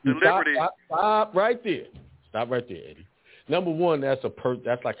even took the liberty. Stop right there. Stop right there, Eddie. Number one, that's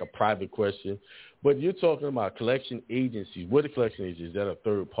like a private question. But you're talking about collection agencies. What are collection agencies? Is that a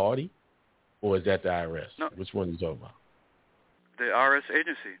third party or is that the IRS? No. Which one are you talking about? The IRS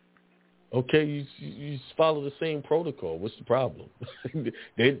agency. Okay, you follow the same protocol. What's the problem?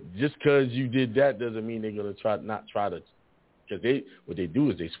 Just because you did that doesn't mean they're going to try to, because what they do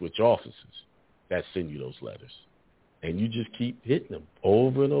is they switch offices that send you those letters, and you just keep hitting them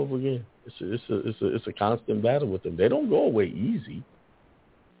over and over again. It's a constant battle with them. They don't go away easy.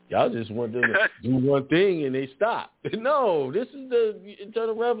 Y'all just want them to do one thing and they stop. No, this is the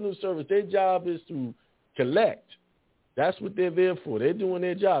Internal Revenue Service. Their job is to collect. That's what they're there for. They're doing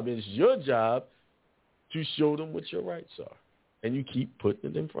their job. It's your job to show them what your rights are. And you keep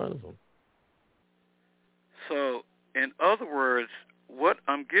putting it in front of them. So, in other words, what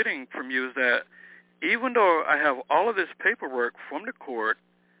I'm getting from you is that even though I have all of this paperwork from the court,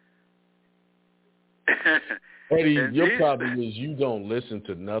 Eddie, your problem is you don't listen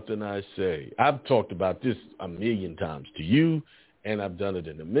to nothing I say. I've talked about this a million times to you, and I've done it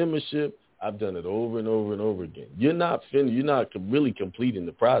in the membership. I've done it over and over and over again. You're not really completing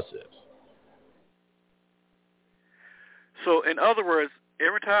the process. So, in other words,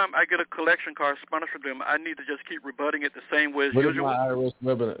 every time I get a collection correspondence from them, I need to just keep rebutting it the same way as usual? My IRS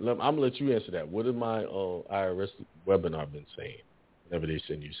webinar, I'm going to let you answer that. What did my IRS webinar been saying whenever they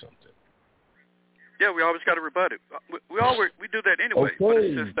send you something? Yeah, we always got to rebut it. We do that anyway. Okay. But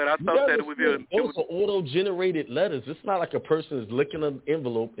it's just that I thought that it would be those are auto-generated letters. It's not like a person is licking an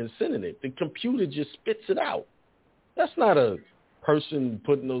envelope and sending it. The computer just spits it out. That's not a person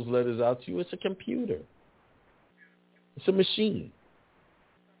putting those letters out to you. It's a computer. It's a machine.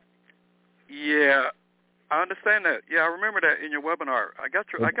 Yeah, I understand that. Yeah, I remember that in your webinar. I got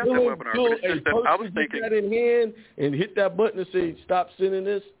that webinar. But it's just that I was thinking that in hand and hit that button and say stop sending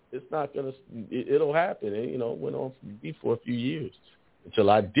this. It's not gonna. It'll happen. And, it went on for a few years until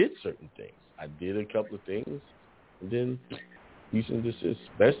I did certain things. I did a couple of things, and then cease and desist.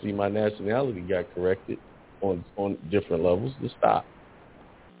 Especially my nationality got corrected on different levels to stop.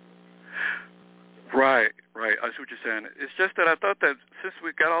 Right. I see what you're saying. It's just that I thought that since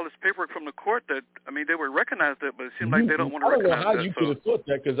we got all this paperwork from the court that, they would recognize that, but it seemed like they don't want to recognize that. I don't know how you could have thought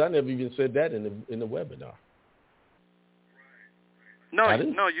that because I never even said that in the webinar. No,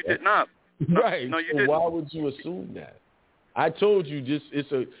 you did not. Right. No, you so didn't. Why would you assume that? I told you this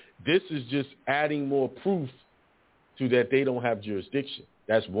is just adding more proof to that they don't have jurisdiction.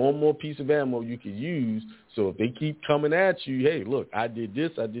 That's one more piece of ammo you could use. So if they keep coming at you, hey, look, I did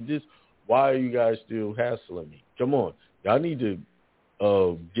this. Why are you guys still hassling me? Come on. Y'all need to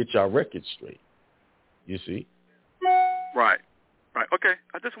get y'all records straight. You see? Right. Okay.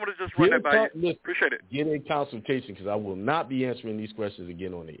 I just wanted to run that by you. Appreciate it. Get a consultation because I will not be answering these questions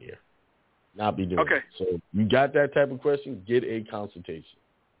again on the air. Not be doing it. So you got that type of question, get a consultation.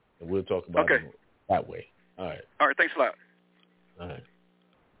 And we'll talk about it that way. All right. All right. Thanks a lot. All right.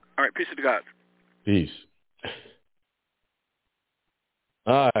 All right. Peace to God. Peace.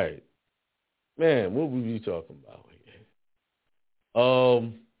 All right. Man, what were we talking about here?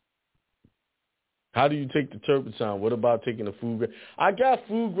 How do you take the turpentine? What about taking the food grade? I got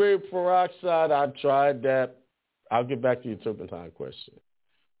food grade peroxide. I've tried that. I'll get back to your turpentine question.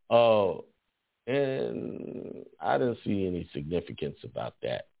 And I didn't see any significance about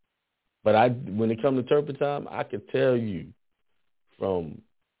that. But when it comes to turpentine, I could tell you from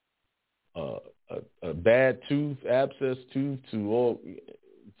a bad tooth, abscess tooth, to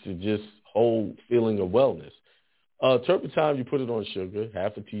just whole feeling of wellness. Turpentine, you put it on sugar,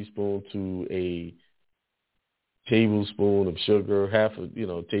 half a teaspoon to a tablespoon of sugar,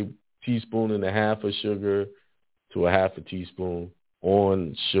 teaspoon and a half of sugar to a half a teaspoon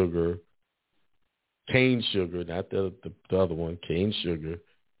on sugar, cane sugar, not the other one, cane sugar.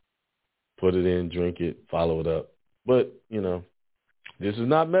 Put it in, drink it, follow it up. But, this is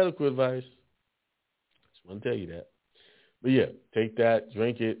not medical advice. Just want to tell you that. But, yeah, take that,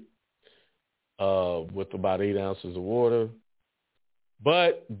 drink it with about 8 ounces of water.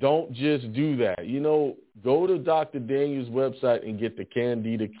 But don't just do that. Go to Dr. Daniel's website and get the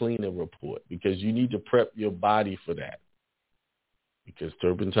Candida Cleaning Report because you need to prep your body for that. Because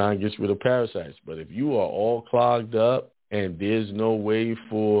turpentine gets rid of parasites. But if you are all clogged up and there's no way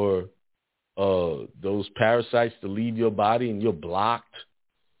for those parasites to leave your body and you're blocked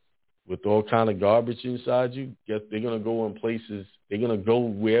with all kind of garbage inside you, guess they're going to go in places, they're going to go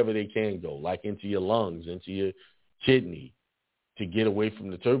wherever they can go, like into your lungs, into your kidney, to get away from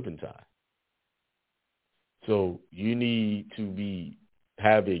the turpentine. So you need to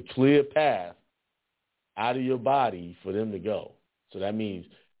have a clear path out of your body for them to go. So that means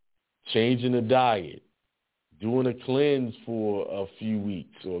changing the diet, doing a cleanse for a few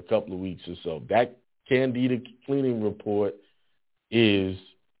weeks or a couple of weeks or so. That Candida Cleaning Report is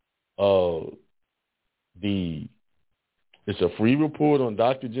it's a free report on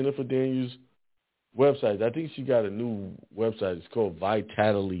Dr. Jennifer Daniels' website. I think she got a new website. It's called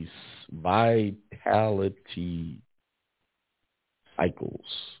Vitality Cycles.com.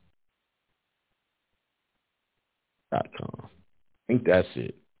 I think that's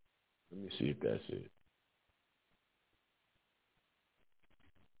it. Let me see if that's it.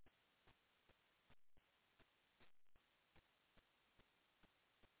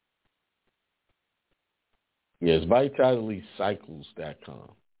 Yes,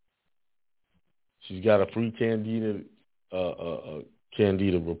 VitalityCycles.com. She's got a free Candida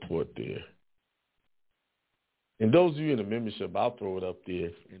report there. And those of you in the membership, I'll throw it up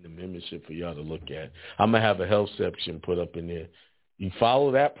there in the membership for y'all to look at. I'm going to have a health section put up in there. You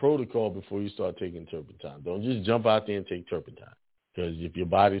follow that protocol before you start taking turpentine. Don't just jump out there and take turpentine. Because if your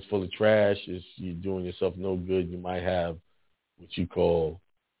body's full of trash, you're doing yourself no good. You might have what you call,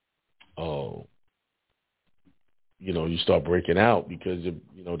 you start breaking out because,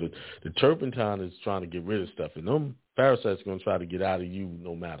 the turpentine is trying to get rid of stuff. And them parasites are going to try to get out of you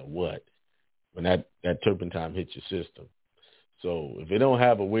no matter what when that turpentine hits your system. So if they don't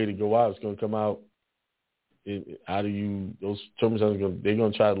have a way to go out, it's going to come out of you. Those turpentines, they're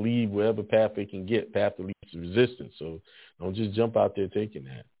going to try to leave wherever path they can get, path of least resistance. So don't just jump out there taking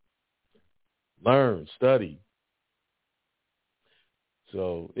that. Learn, study.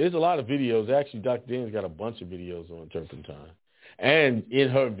 So there's a lot of videos. Actually, Dr. Dan's got a bunch of videos on turpentine. And in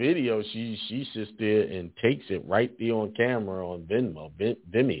her video, she sits there and takes it right there on camera on Vimeo.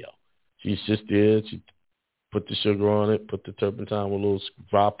 She's just there. She put the sugar on it, put the turpentine with a little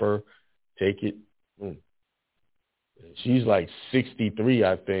dropper, take it. She's like 63,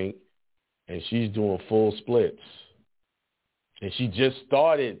 I think, and she's doing full splits. And she just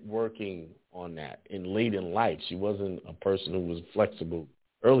started working on that late in life. She wasn't a person who was flexible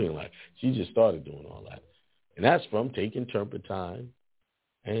early in life. She just started doing all that. And that's from taking turpentine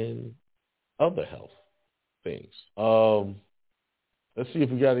and other health things. Let's see if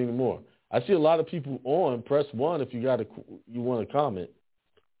we got any more. I see a lot of people on. Press 1 if you want to comment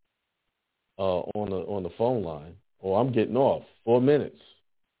on the phone line. Or I'm getting off. 4 minutes.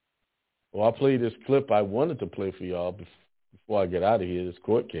 Well, I'll play this clip I wanted to play for y'all before I get out of here, this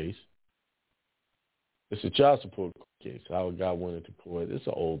court case. It's a child support case, how a guy went into court. It's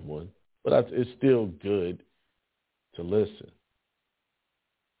an old one, but it's still good to listen.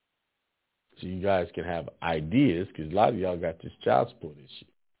 So you guys can have ideas, because a lot of y'all got this child support issue.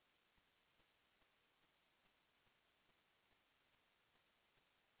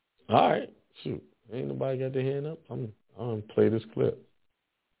 All right, shoot. Ain't nobody got their hand up? I'm going to play this clip.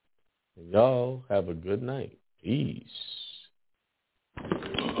 And y'all have a good night. Peace.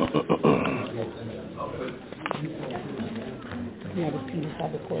 Yeah, the Peter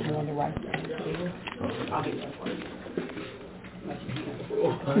side of the court on the right side. I'll get that for you.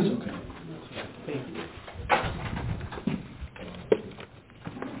 Oh, that's okay. Thank you.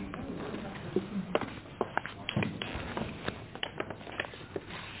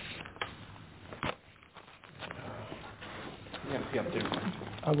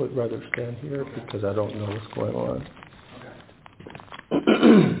 I would rather stand here because I don't know what's going on.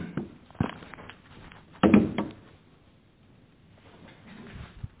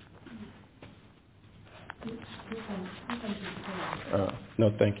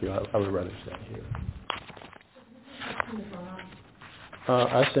 No, thank you. I would rather stand here.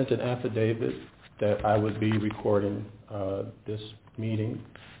 I sent an affidavit that I would be recording this meeting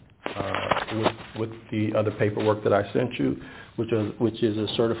with the other paperwork that I sent you, which is a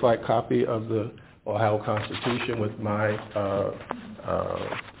certified copy of the Ohio Constitution with my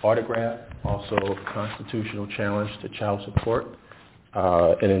autograph, also constitutional challenge to child support,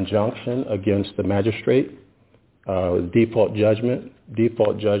 an injunction against the magistrate, default judgment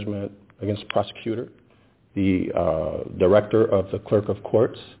against the prosecutor, the director of the clerk of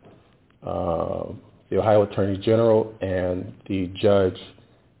courts, the Ohio Attorney General, and the judge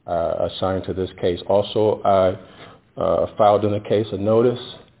assigned to this case. Also, I filed in the case a notice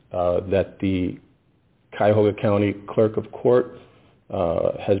that the Cuyahoga County Clerk of Court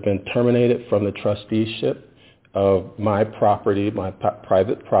has been terminated from the trusteeship of my property, my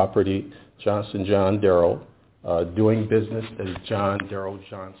private property, Johnson John Darrell, doing business as John Darrell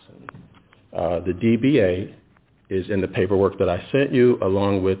Johnson. The DBA is in the paperwork that I sent you,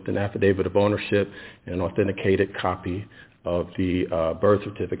 along with an affidavit of ownership and an authenticated copy of the birth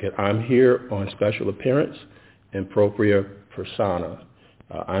certificate. I'm here on special appearance in propria persona.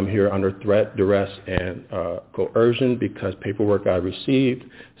 I'm here under threat, duress, and coercion because paperwork I received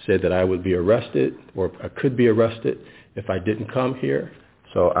said that I would be arrested or I could be arrested if I didn't come here.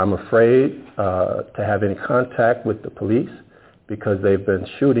 So I'm afraid to have any contact with the police because they've been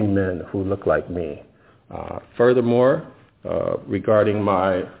shooting men who look like me. Furthermore, regarding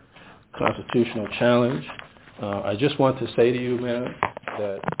my constitutional challenge, I just want to say to you, ma'am,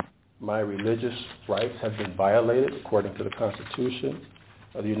 that my religious rights have been violated according to the Constitution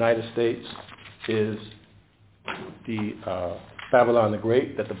of the United States. Is the Babylon the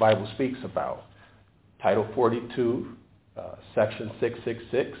Great that the Bible speaks about. Title 42, Section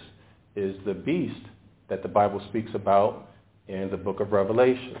 666 is the beast that the Bible speaks about in the book of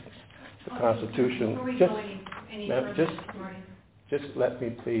Revelation. The Constitution, just let me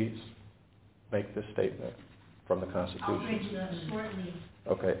please make this statement from the Constitution.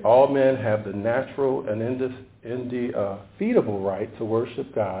 Okay, all men have the natural and indefeasible right to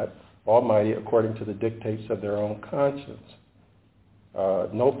worship God Almighty according to the dictates of their own conscience.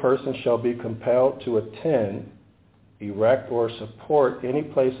 No person shall be compelled to attend, erect, or support any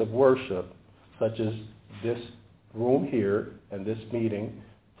place of worship, such as this room here and this meeting.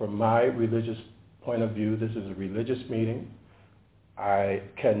 From my religious point of view, this is a religious meeting. I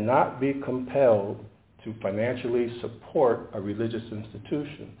cannot be compelled to financially support a religious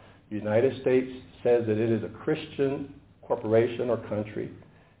institution. The United States says that it is a Christian corporation or country.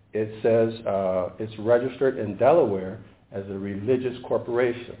 It says it's registered in Delaware as a religious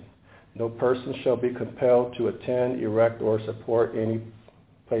corporation. No person shall be compelled to attend, erect, or support any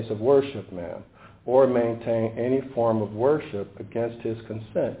place of worship, ma'am, or maintain any form of worship against his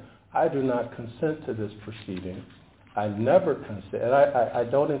consent. I do not consent to this proceeding. I never consent, and I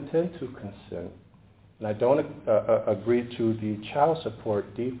don't intend to consent. And I don't agree to the child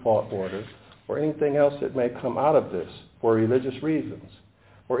support default order or anything else that may come out of this for religious reasons,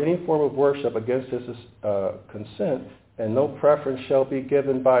 or any form of worship against his consent, and no preference shall be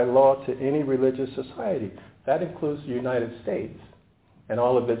given by law to any religious society. That includes the United States and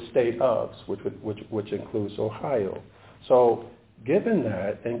all of its state ofs, which includes Ohio. So given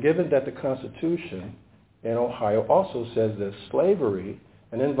that, and given that the Constitution in Ohio also says that slavery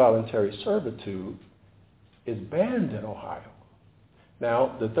and involuntary servitude is banned in Ohio.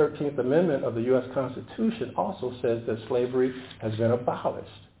 Now, the 13th Amendment of the U.S. Constitution also says that slavery has been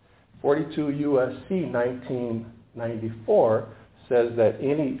abolished. 42 U.S.C. 1994 says that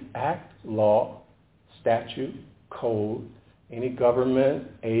any act, law, statute, code, any government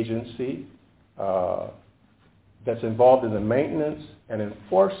agency that's involved in the maintenance and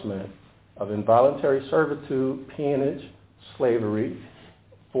enforcement of involuntary servitude, peonage, slavery,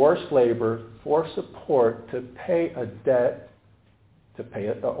 forced labor, for support, to pay a debt, to pay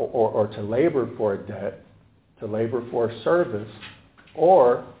it, or to labor for a debt, to labor for a service,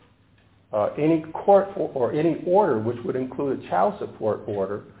 or any court or any order, which would include a child support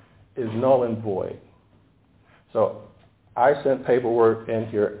order, is null and void. So I sent paperwork in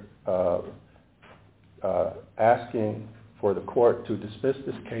here asking for the court to dismiss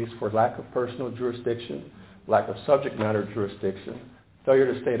this case for lack of personal jurisdiction, lack of subject matter jurisdiction,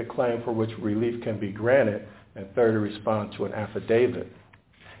 failure to state a claim for which relief can be granted, and failure to respond to an affidavit.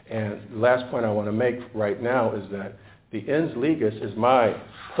 And the last point I want to make right now is that The ens legis is my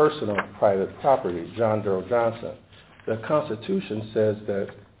personal private property, John Darrell Johnson. The Constitution says that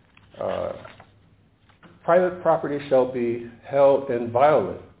private property shall be held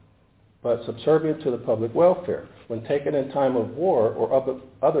inviolate, but subservient to the public welfare, when taken in time of war or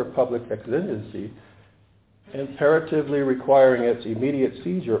other public exigency, imperatively requiring its immediate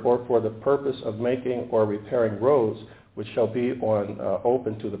seizure, or for the purpose of making or repairing roads, which shall be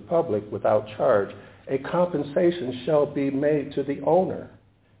open to the public without charge, a compensation shall be made to the owner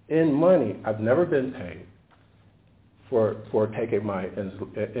in money. I've never been paid for taking my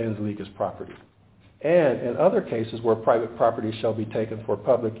ens legis property. And in other cases where private property shall be taken for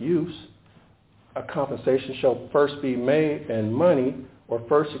public use, a compensation shall first be made in money or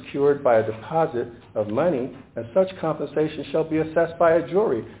first secured by a deposit of money, and such compensation shall be assessed by a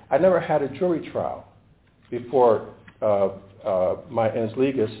jury. I never had a jury trial before my ens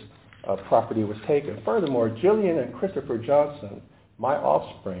legis property was taken. Furthermore, Jillian and Christopher Johnson, my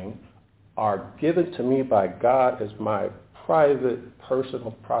offspring, are given to me by God as my private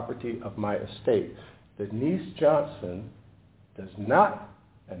personal property of my estate. Denise Johnson does not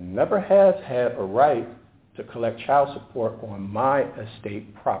and never has had a right to collect child support on my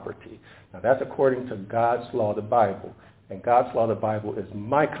estate property. Now that's according to God's law, the Bible. And God's law, the Bible, is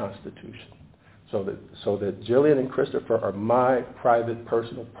my constitution. So that Jillian and Christopher are my private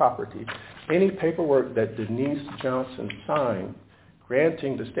personal property. Any paperwork that Denise Johnson signed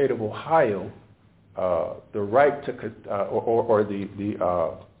granting the state of Ohio the right to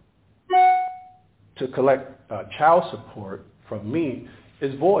to collect child support from me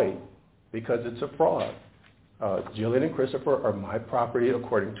is void because it's a fraud. Jillian and Christopher are my property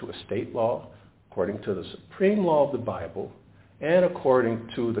according to estate law, according to the supreme law of the Bible, and according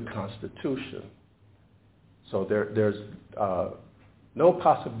to the Constitution. So there's no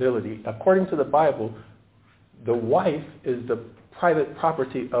possibility. According to the Bible, the wife is the private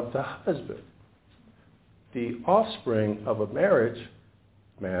property of the husband. The offspring of a marriage,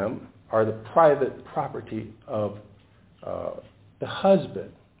 ma'am, are the private property of the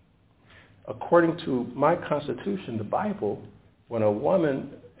husband. According to my Constitution, the Bible, when a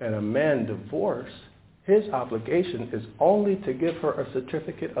woman and a man divorce, his obligation is only to give her a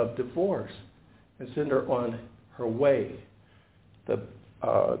certificate of divorce and send her on her way.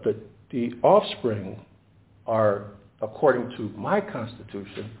 The offspring are, according to my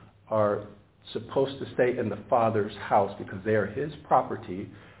Constitution, are supposed to stay in the father's house because they are his property,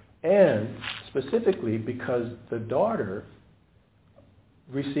 and specifically because the daughter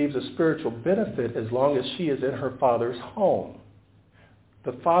receives a spiritual benefit as long as she is in her father's home.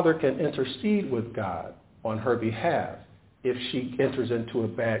 The father can intercede with God on her behalf if she enters into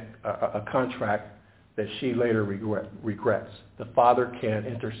a contract that she later regrets. The father can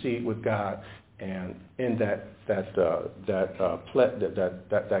intercede with God and in that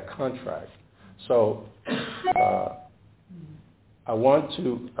contract. So I want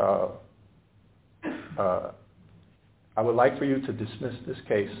to. I would like for you to dismiss this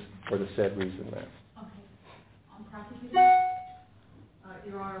case for the said reason, ma'am. Okay. Prosecutor,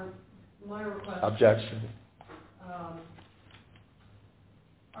 Your Honor, my request. Objection.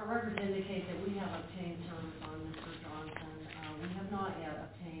 Our records indicate that we have obtained service on Mr. Johnson. We have not yet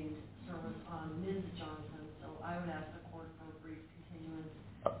obtained service on Ms. Johnson, so I would ask the court for a brief continuance.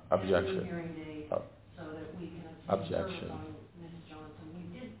 Objection. Hearing date so that we can obtain Objection. service on Ms. Johnson. We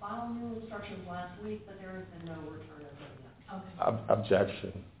did file new instructions last week, but there has been no return of them yet. Okay.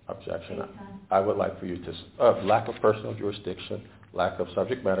 Objection. I would like for you to, lack of personal jurisdiction, lack of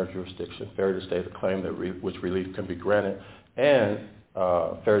subject matter jurisdiction, failure to state a claim that which relief can be granted, and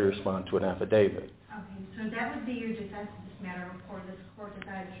failure to respond to an affidavit. Okay, so that would be your defense of this matter before this court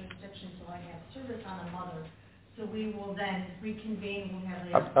denies jurisdiction, so I have service on a mother. So we will then reconvene. We'll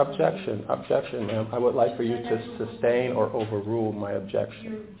have the Objection, ma'am. I would like for you to sustain or overrule my objection.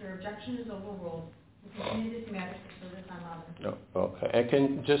 Your objection is overruled. We'll continue this matter for service on mother. No, okay. And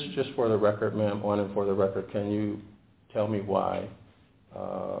can just for the record, ma'am, on and for the record, can you tell me why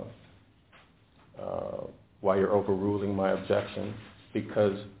you're overruling my objection?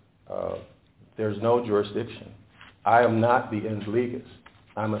 Because there's no jurisdiction. I am not the ens legis.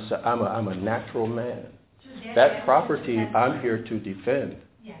 I'm a natural man. That property I'm here to defend.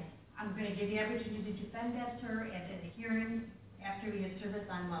 Yes, I'm going to give you the opportunity to defend that, sir, at the hearing after we have service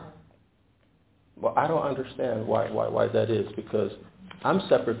on mother. Well, I don't understand why that is, because I'm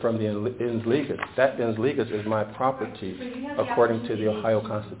separate from the ens legis. That ens legis is my property according to the Ohio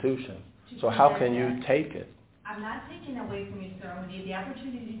Constitution. So how can you take it? I'm not taking it away from you, sir. I'm going to give you the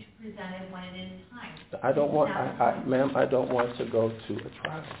opportunity to present it when it is time. I don't want, ma'am, I don't want to go to a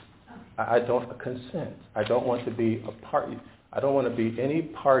trial. Okay. I don't consent. I don't want to be a party. I don't want to be any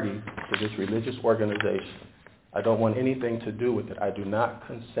party to this religious organization. I don't want anything to do with it. I do not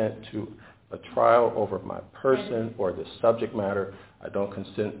consent to a trial over my person or the subject matter. I don't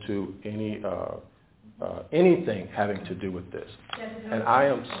consent to anything having to do with this. And I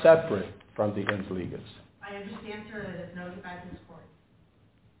am separate from the Cpn'S Ligas. I understand, sir, that it's notified this court.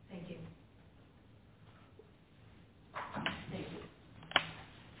 Thank you. Thank you.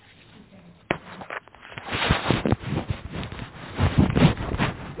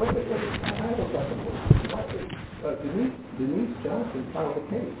 Wait, I have a question. Denise Johnson filed a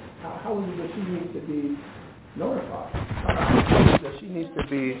case. How is it that she needs to be notified? That she needs to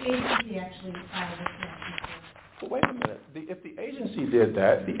be... The agency actually filed a case. But wait a minute. If the agency did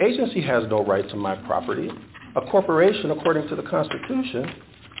that, the agency has no right to my property. A corporation, according to the Constitution,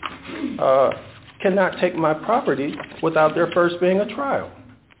 cannot take my property without there first being a trial.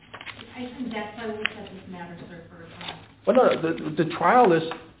 I think that's why we set this matter for a trial. Well, no, the trial is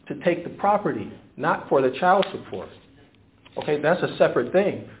to take the property, not for the child support. Okay, that's a separate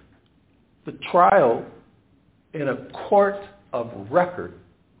thing. The trial in a court of record,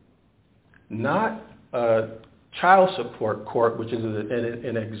 not a child support court, which is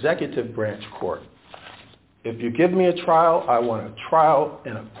an executive branch court. If you give me a trial, I want a trial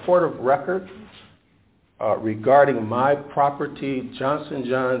in a court of record regarding my property, Johnson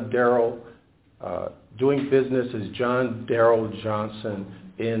John Darrell, doing business as John Darrell Johnson,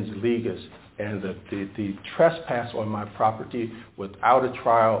 Cpn'S Ligas, and the trespass on my property without a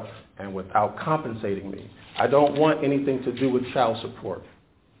trial and without compensating me. I don't want anything to do with child support.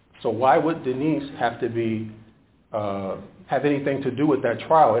 So why would Denise have to be have anything to do with that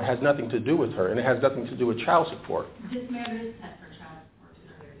trial? It has nothing to do with her, and it has nothing to do with child support. This matter is set for child support,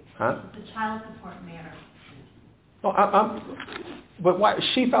 sir. Huh? The child support matter. No, but why?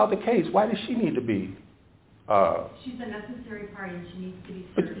 She filed the case. Why does she need to be? She's a necessary party, and she needs to be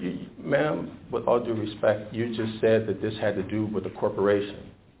But served. ma'am, with all due respect, you just said that this had to do with a corporation,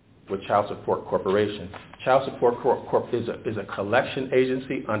 with Child Support Corporation. Child Support Corp is a collection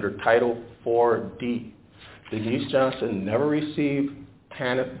agency under Title 4D. Denise Johnson never received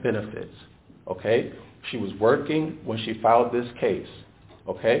TANF benefits, okay? She was working when she filed this case,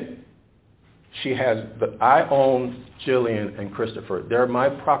 okay? I own Jillian and Christopher. They're my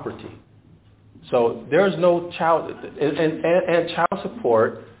property. So there's no child, and child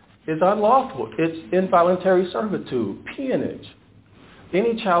support is unlawful. It's involuntary servitude, peonage.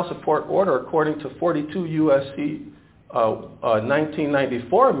 Any child support order, according to 42 U.S.C.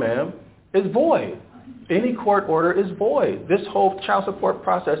 1994, ma'am, is void. Any court order is void. This whole child support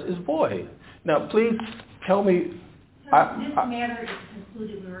process is void. Now, please tell me. So this matter is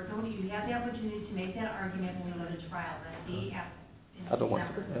concluded. You have the opportunity to make that argument when we go to trial. That's the I don't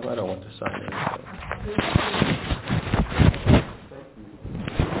want to sign anything.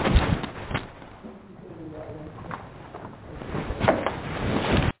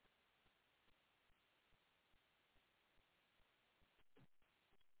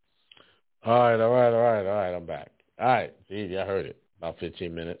 All right. I'm back. All right. See, I heard it. About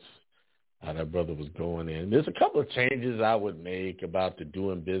 15 minutes. How that brother was going in. There's a couple of changes I would make about the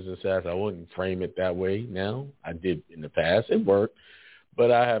doing business as. I wouldn't frame it that way now. I did in the past. It worked. But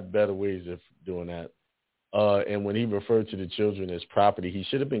I have better ways of doing that. And when he referred to the children as property, he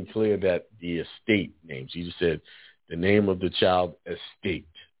should have been clear that the estate names. He just said the name of the child estate.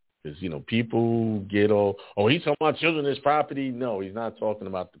 Because, people get he's talking about children as property. No, he's not talking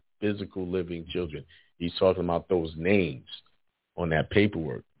about the physical living children. He's talking about those names on that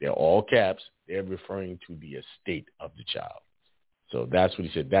paperwork. They're all caps. They're referring to the estate of the child. So that's what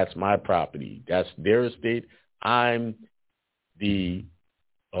he said. That's my property. That's their estate. I'm the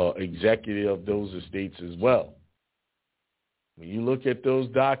executive of those estates as well. When you look at those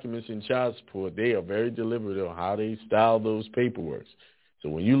documents in child support, they are very deliberate on how they style those paperwork. So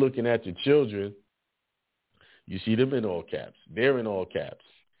when you're looking at the children, you see them in all caps. They're in all caps.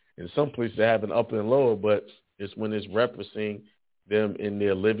 In some places they have an upper and lower, but it's when it's referencing them in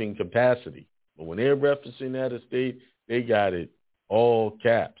their living capacity. But when they're referencing that estate, they got it all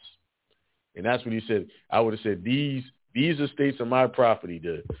caps. And that's what he said. I would have said, these estates are my property.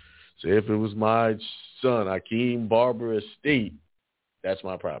 So if it was my son, Akeem Barber estate, that's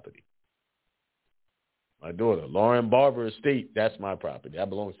my property. My daughter, Lauren Barber estate, that's my property. That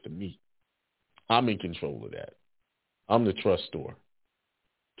belongs to me. I'm in control of that. I'm the trustor.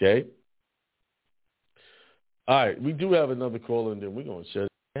 Okay? All right, we do have another caller, and then we're going to shut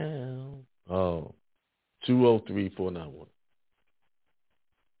it down. 203-491.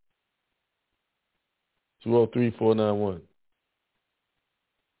 203-491.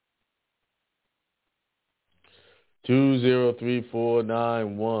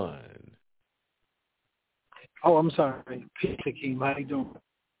 203491. Oh, I'm sorry. Peace, Hakeem. How you doing?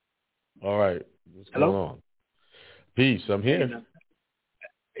 All right. What's Hello? going on? Peace. I'm here.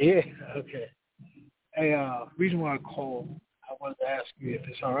 Yeah. Okay. Hey, reason why I called, I wanted to ask you if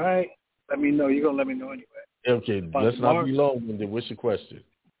it's all right. Let me know. You're gonna let me know anyway. Okay. About Let's the not mark? be long-winded. What's your question?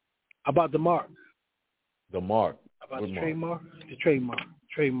 About the mark. The mark. About What the mark? trademark. The trademark.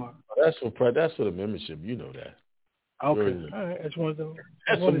 Trademark. That's for the membership. You know that. Okay. All right. That's one of them.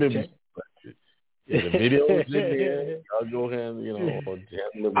 That's for membership. Yeah, the videos in there. I'll go ahead,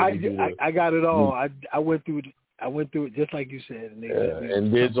 I got it all. I went through it just like you said.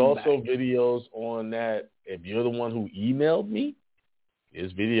 And there's also videos on that. If you're the one who emailed me,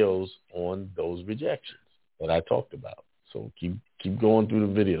 there's videos on those rejections that I talked about. So keep going through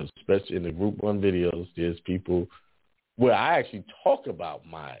the videos, especially in the group one videos. There's people where I actually talk about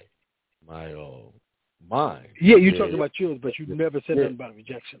my mine. Yeah, you talked about yours, but you never said nothing about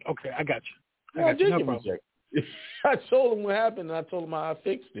rejection. Okay, I got you. I did get rejected. I told him what happened, and I told him how I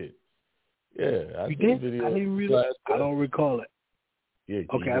fixed it. Yeah, you did? I didn't really. I don't recall it. Yeah.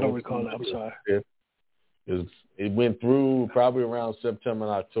 Okay, I don't recall it. I'm sorry. It went through probably around September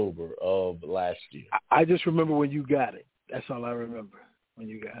and October of last year. I just remember when you got it. That's all I remember when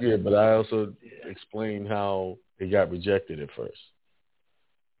you got it. Yeah, but I also explained how it got rejected at first.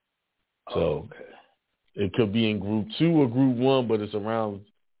 So it could be in group 2 or group 1, but it's around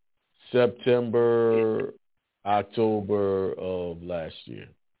September, October of last year,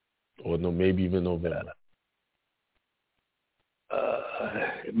 or no, maybe even November.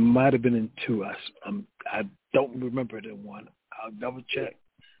 It might have been in 2. I don't remember it in 1. I'll double check,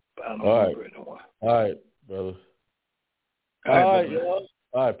 but I don't remember it in 1. All right, brother. All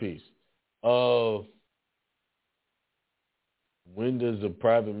right, peace. When does the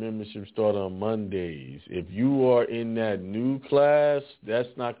private membership start on Mondays? If you are in that new class, that's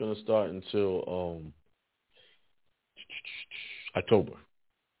not going to start until October.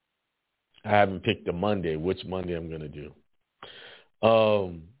 I haven't picked the Monday, which Monday I'm going to do.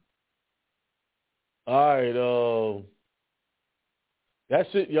 All right. That's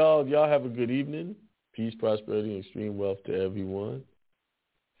it, y'all. Y'all have a good evening. Peace, prosperity, and extreme wealth to everyone.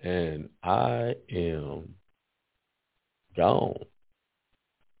 And I am gone.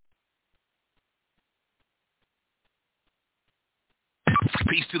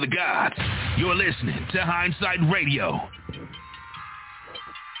 Peace to the gods. You're listening to Hindsight Radio.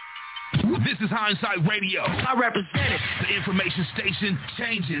 This is Hindsight Radio. I represent it. The information station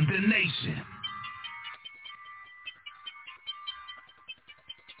changing the nation.